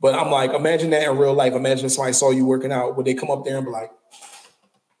 But I'm like, imagine that in real life. Imagine if somebody saw you working out. Would they come up there and be like,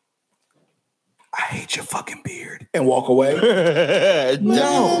 I hate your fucking beard, and walk away?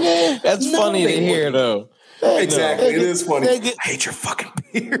 No. That's funny to hear, though. Exactly. It is funny. I hate your fucking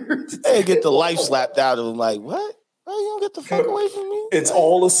beard. They get the life slapped out of them like, what? Oh, you don't get the fuck away from me? It's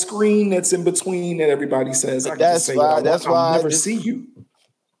all a screen that's in between that everybody says. I can just say, I'll never see you.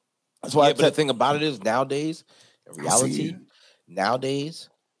 That's why. But the thing about it is, nowadays, in reality,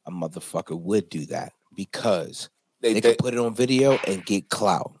 a motherfucker would do that because they could put it on video and get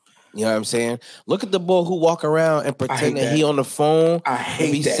clout. You know what I'm saying? Look at the boy who walk around and pretend that he on the phone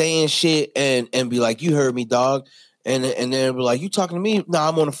and be saying shit and be like, you heard me, dog. And then be like, you talking to me? No,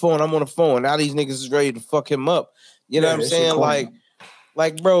 I'm on the phone. Now these niggas is ready to fuck him up. You know what I'm saying?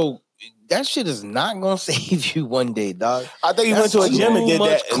 Like, bro, that shit is not gonna save you one day, dog. I think he went to a gym and did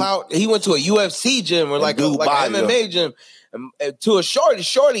that. Clout. He went to a UFC gym or like an MMA gym. To a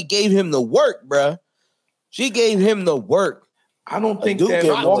shorty gave him the work, bruh. She gave him the work. I don't think that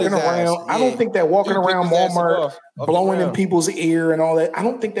walking around. I don't think that walking around Walmart, blowing in people's ear and all that. I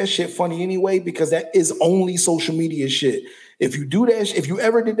don't think that shit funny anyway because that is only social media shit. If you do that, if you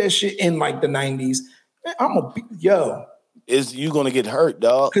ever did that shit in like the 90s, is you gonna get hurt,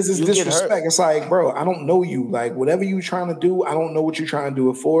 dog? Because it's disrespect. It's like, bro, I don't know you. Like whatever you trying to do, I don't know what you're trying to do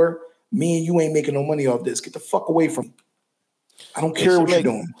it for. Me and you ain't making no money off this. Get the fuck away from me. I don't care what you're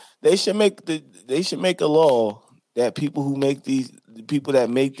doing. They should make a law that people that make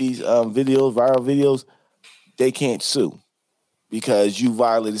these videos, viral videos, they can't sue because you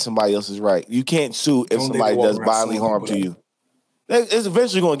violated somebody else's right. You can't sue if somebody does bodily harm to you. It's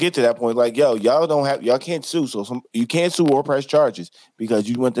eventually going to get to that point. Like, yo, y'all can't sue. So you can't sue or press charges because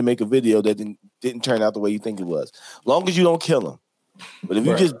you went to make a video that didn't turn out the way you think it was. Long as you don't kill them. But if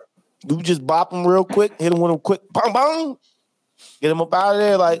you just bop them real quick, hit them with a quick bang bang, get them up out of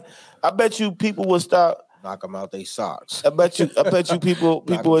there. Like, I bet you people will start. Knock them out they socks. I bet you people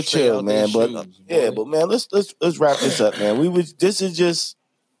will chill, man. But but man, let's wrap this up, man.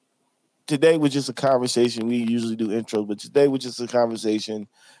 Today was just a conversation. We usually do intros, but today was just a conversation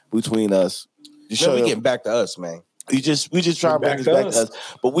between us. We getting back to us, man. We just try to bring this back to us.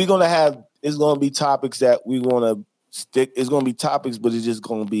 But it's gonna be topics that we wanna stick. It's gonna be topics, but it's just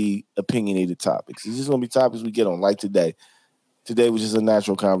gonna be opinionated topics. It's just gonna be topics we get on, like today. Today was just a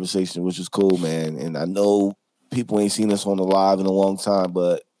natural conversation, which is cool, man. And I know people ain't seen us on the live in a long time,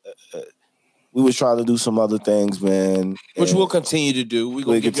 but we was trying to do some other things, man. Which we'll continue to do. We're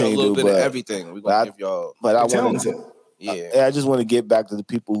going to give you a little bit of everything. We're going to give y'all... But I just want to get back to the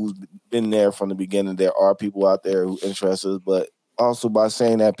people who's been there from the beginning. There are people out there who interest us, but also by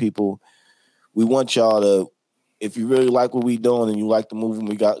saying that, people, we want y'all to, if you really like what we doing and you like the movement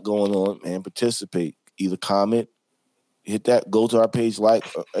we got going on, man, participate. Either comment, hit that, go to our page, like,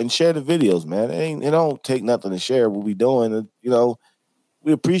 and share the videos, man. It don't take nothing to share what we doing.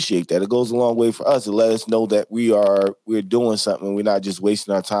 We appreciate that. It goes a long way for us to let us know that we're doing something. We're not just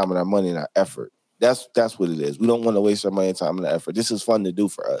wasting our time and our money and our effort. That's what it is. We don't want to waste our money, time, and effort. This is fun to do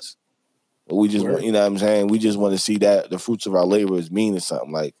for us. But we just, you know what I'm saying? We just want to see that the fruits of our labor is meaning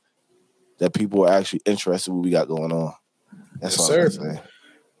something, like that people are actually interested in what we got going on. That's all I'm saying.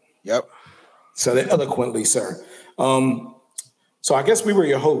 Yep. Said it eloquently, sir. So I guess we were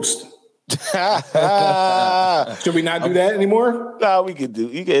your host. Should we not do that anymore? No, we could do.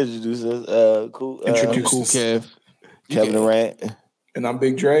 You can introduce us. Cool. Cool Kev. Kevin Durant. And I'm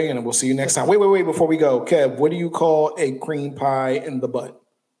Big Dre, and we'll see you next time. Wait. Before we go, Kev, what do you call a cream pie in the butt?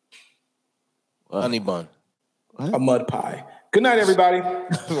 Honey bun. a mud pie. Good night, everybody.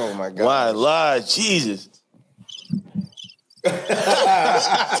 Oh my God. Why lie? Jesus. You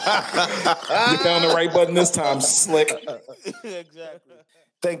found the right button this time, slick. Exactly.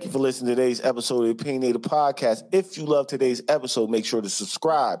 Thank you for listening to today's episode of the Opinionated Podcast. If you love today's episode, make sure to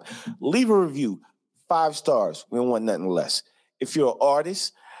subscribe. Leave a review. 5 stars. We don't want nothing less. If you're an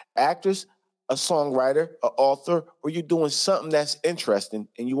artist, actress, a songwriter, an author, or you're doing something that's interesting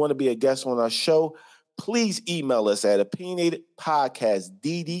and you want to be a guest on our show, please email us at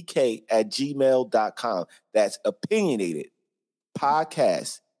opinionatedpodcastddk@gmail.com. That's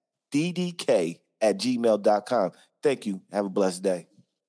opinionatedpodcastddk@gmail.com. Thank you. Have a blessed day.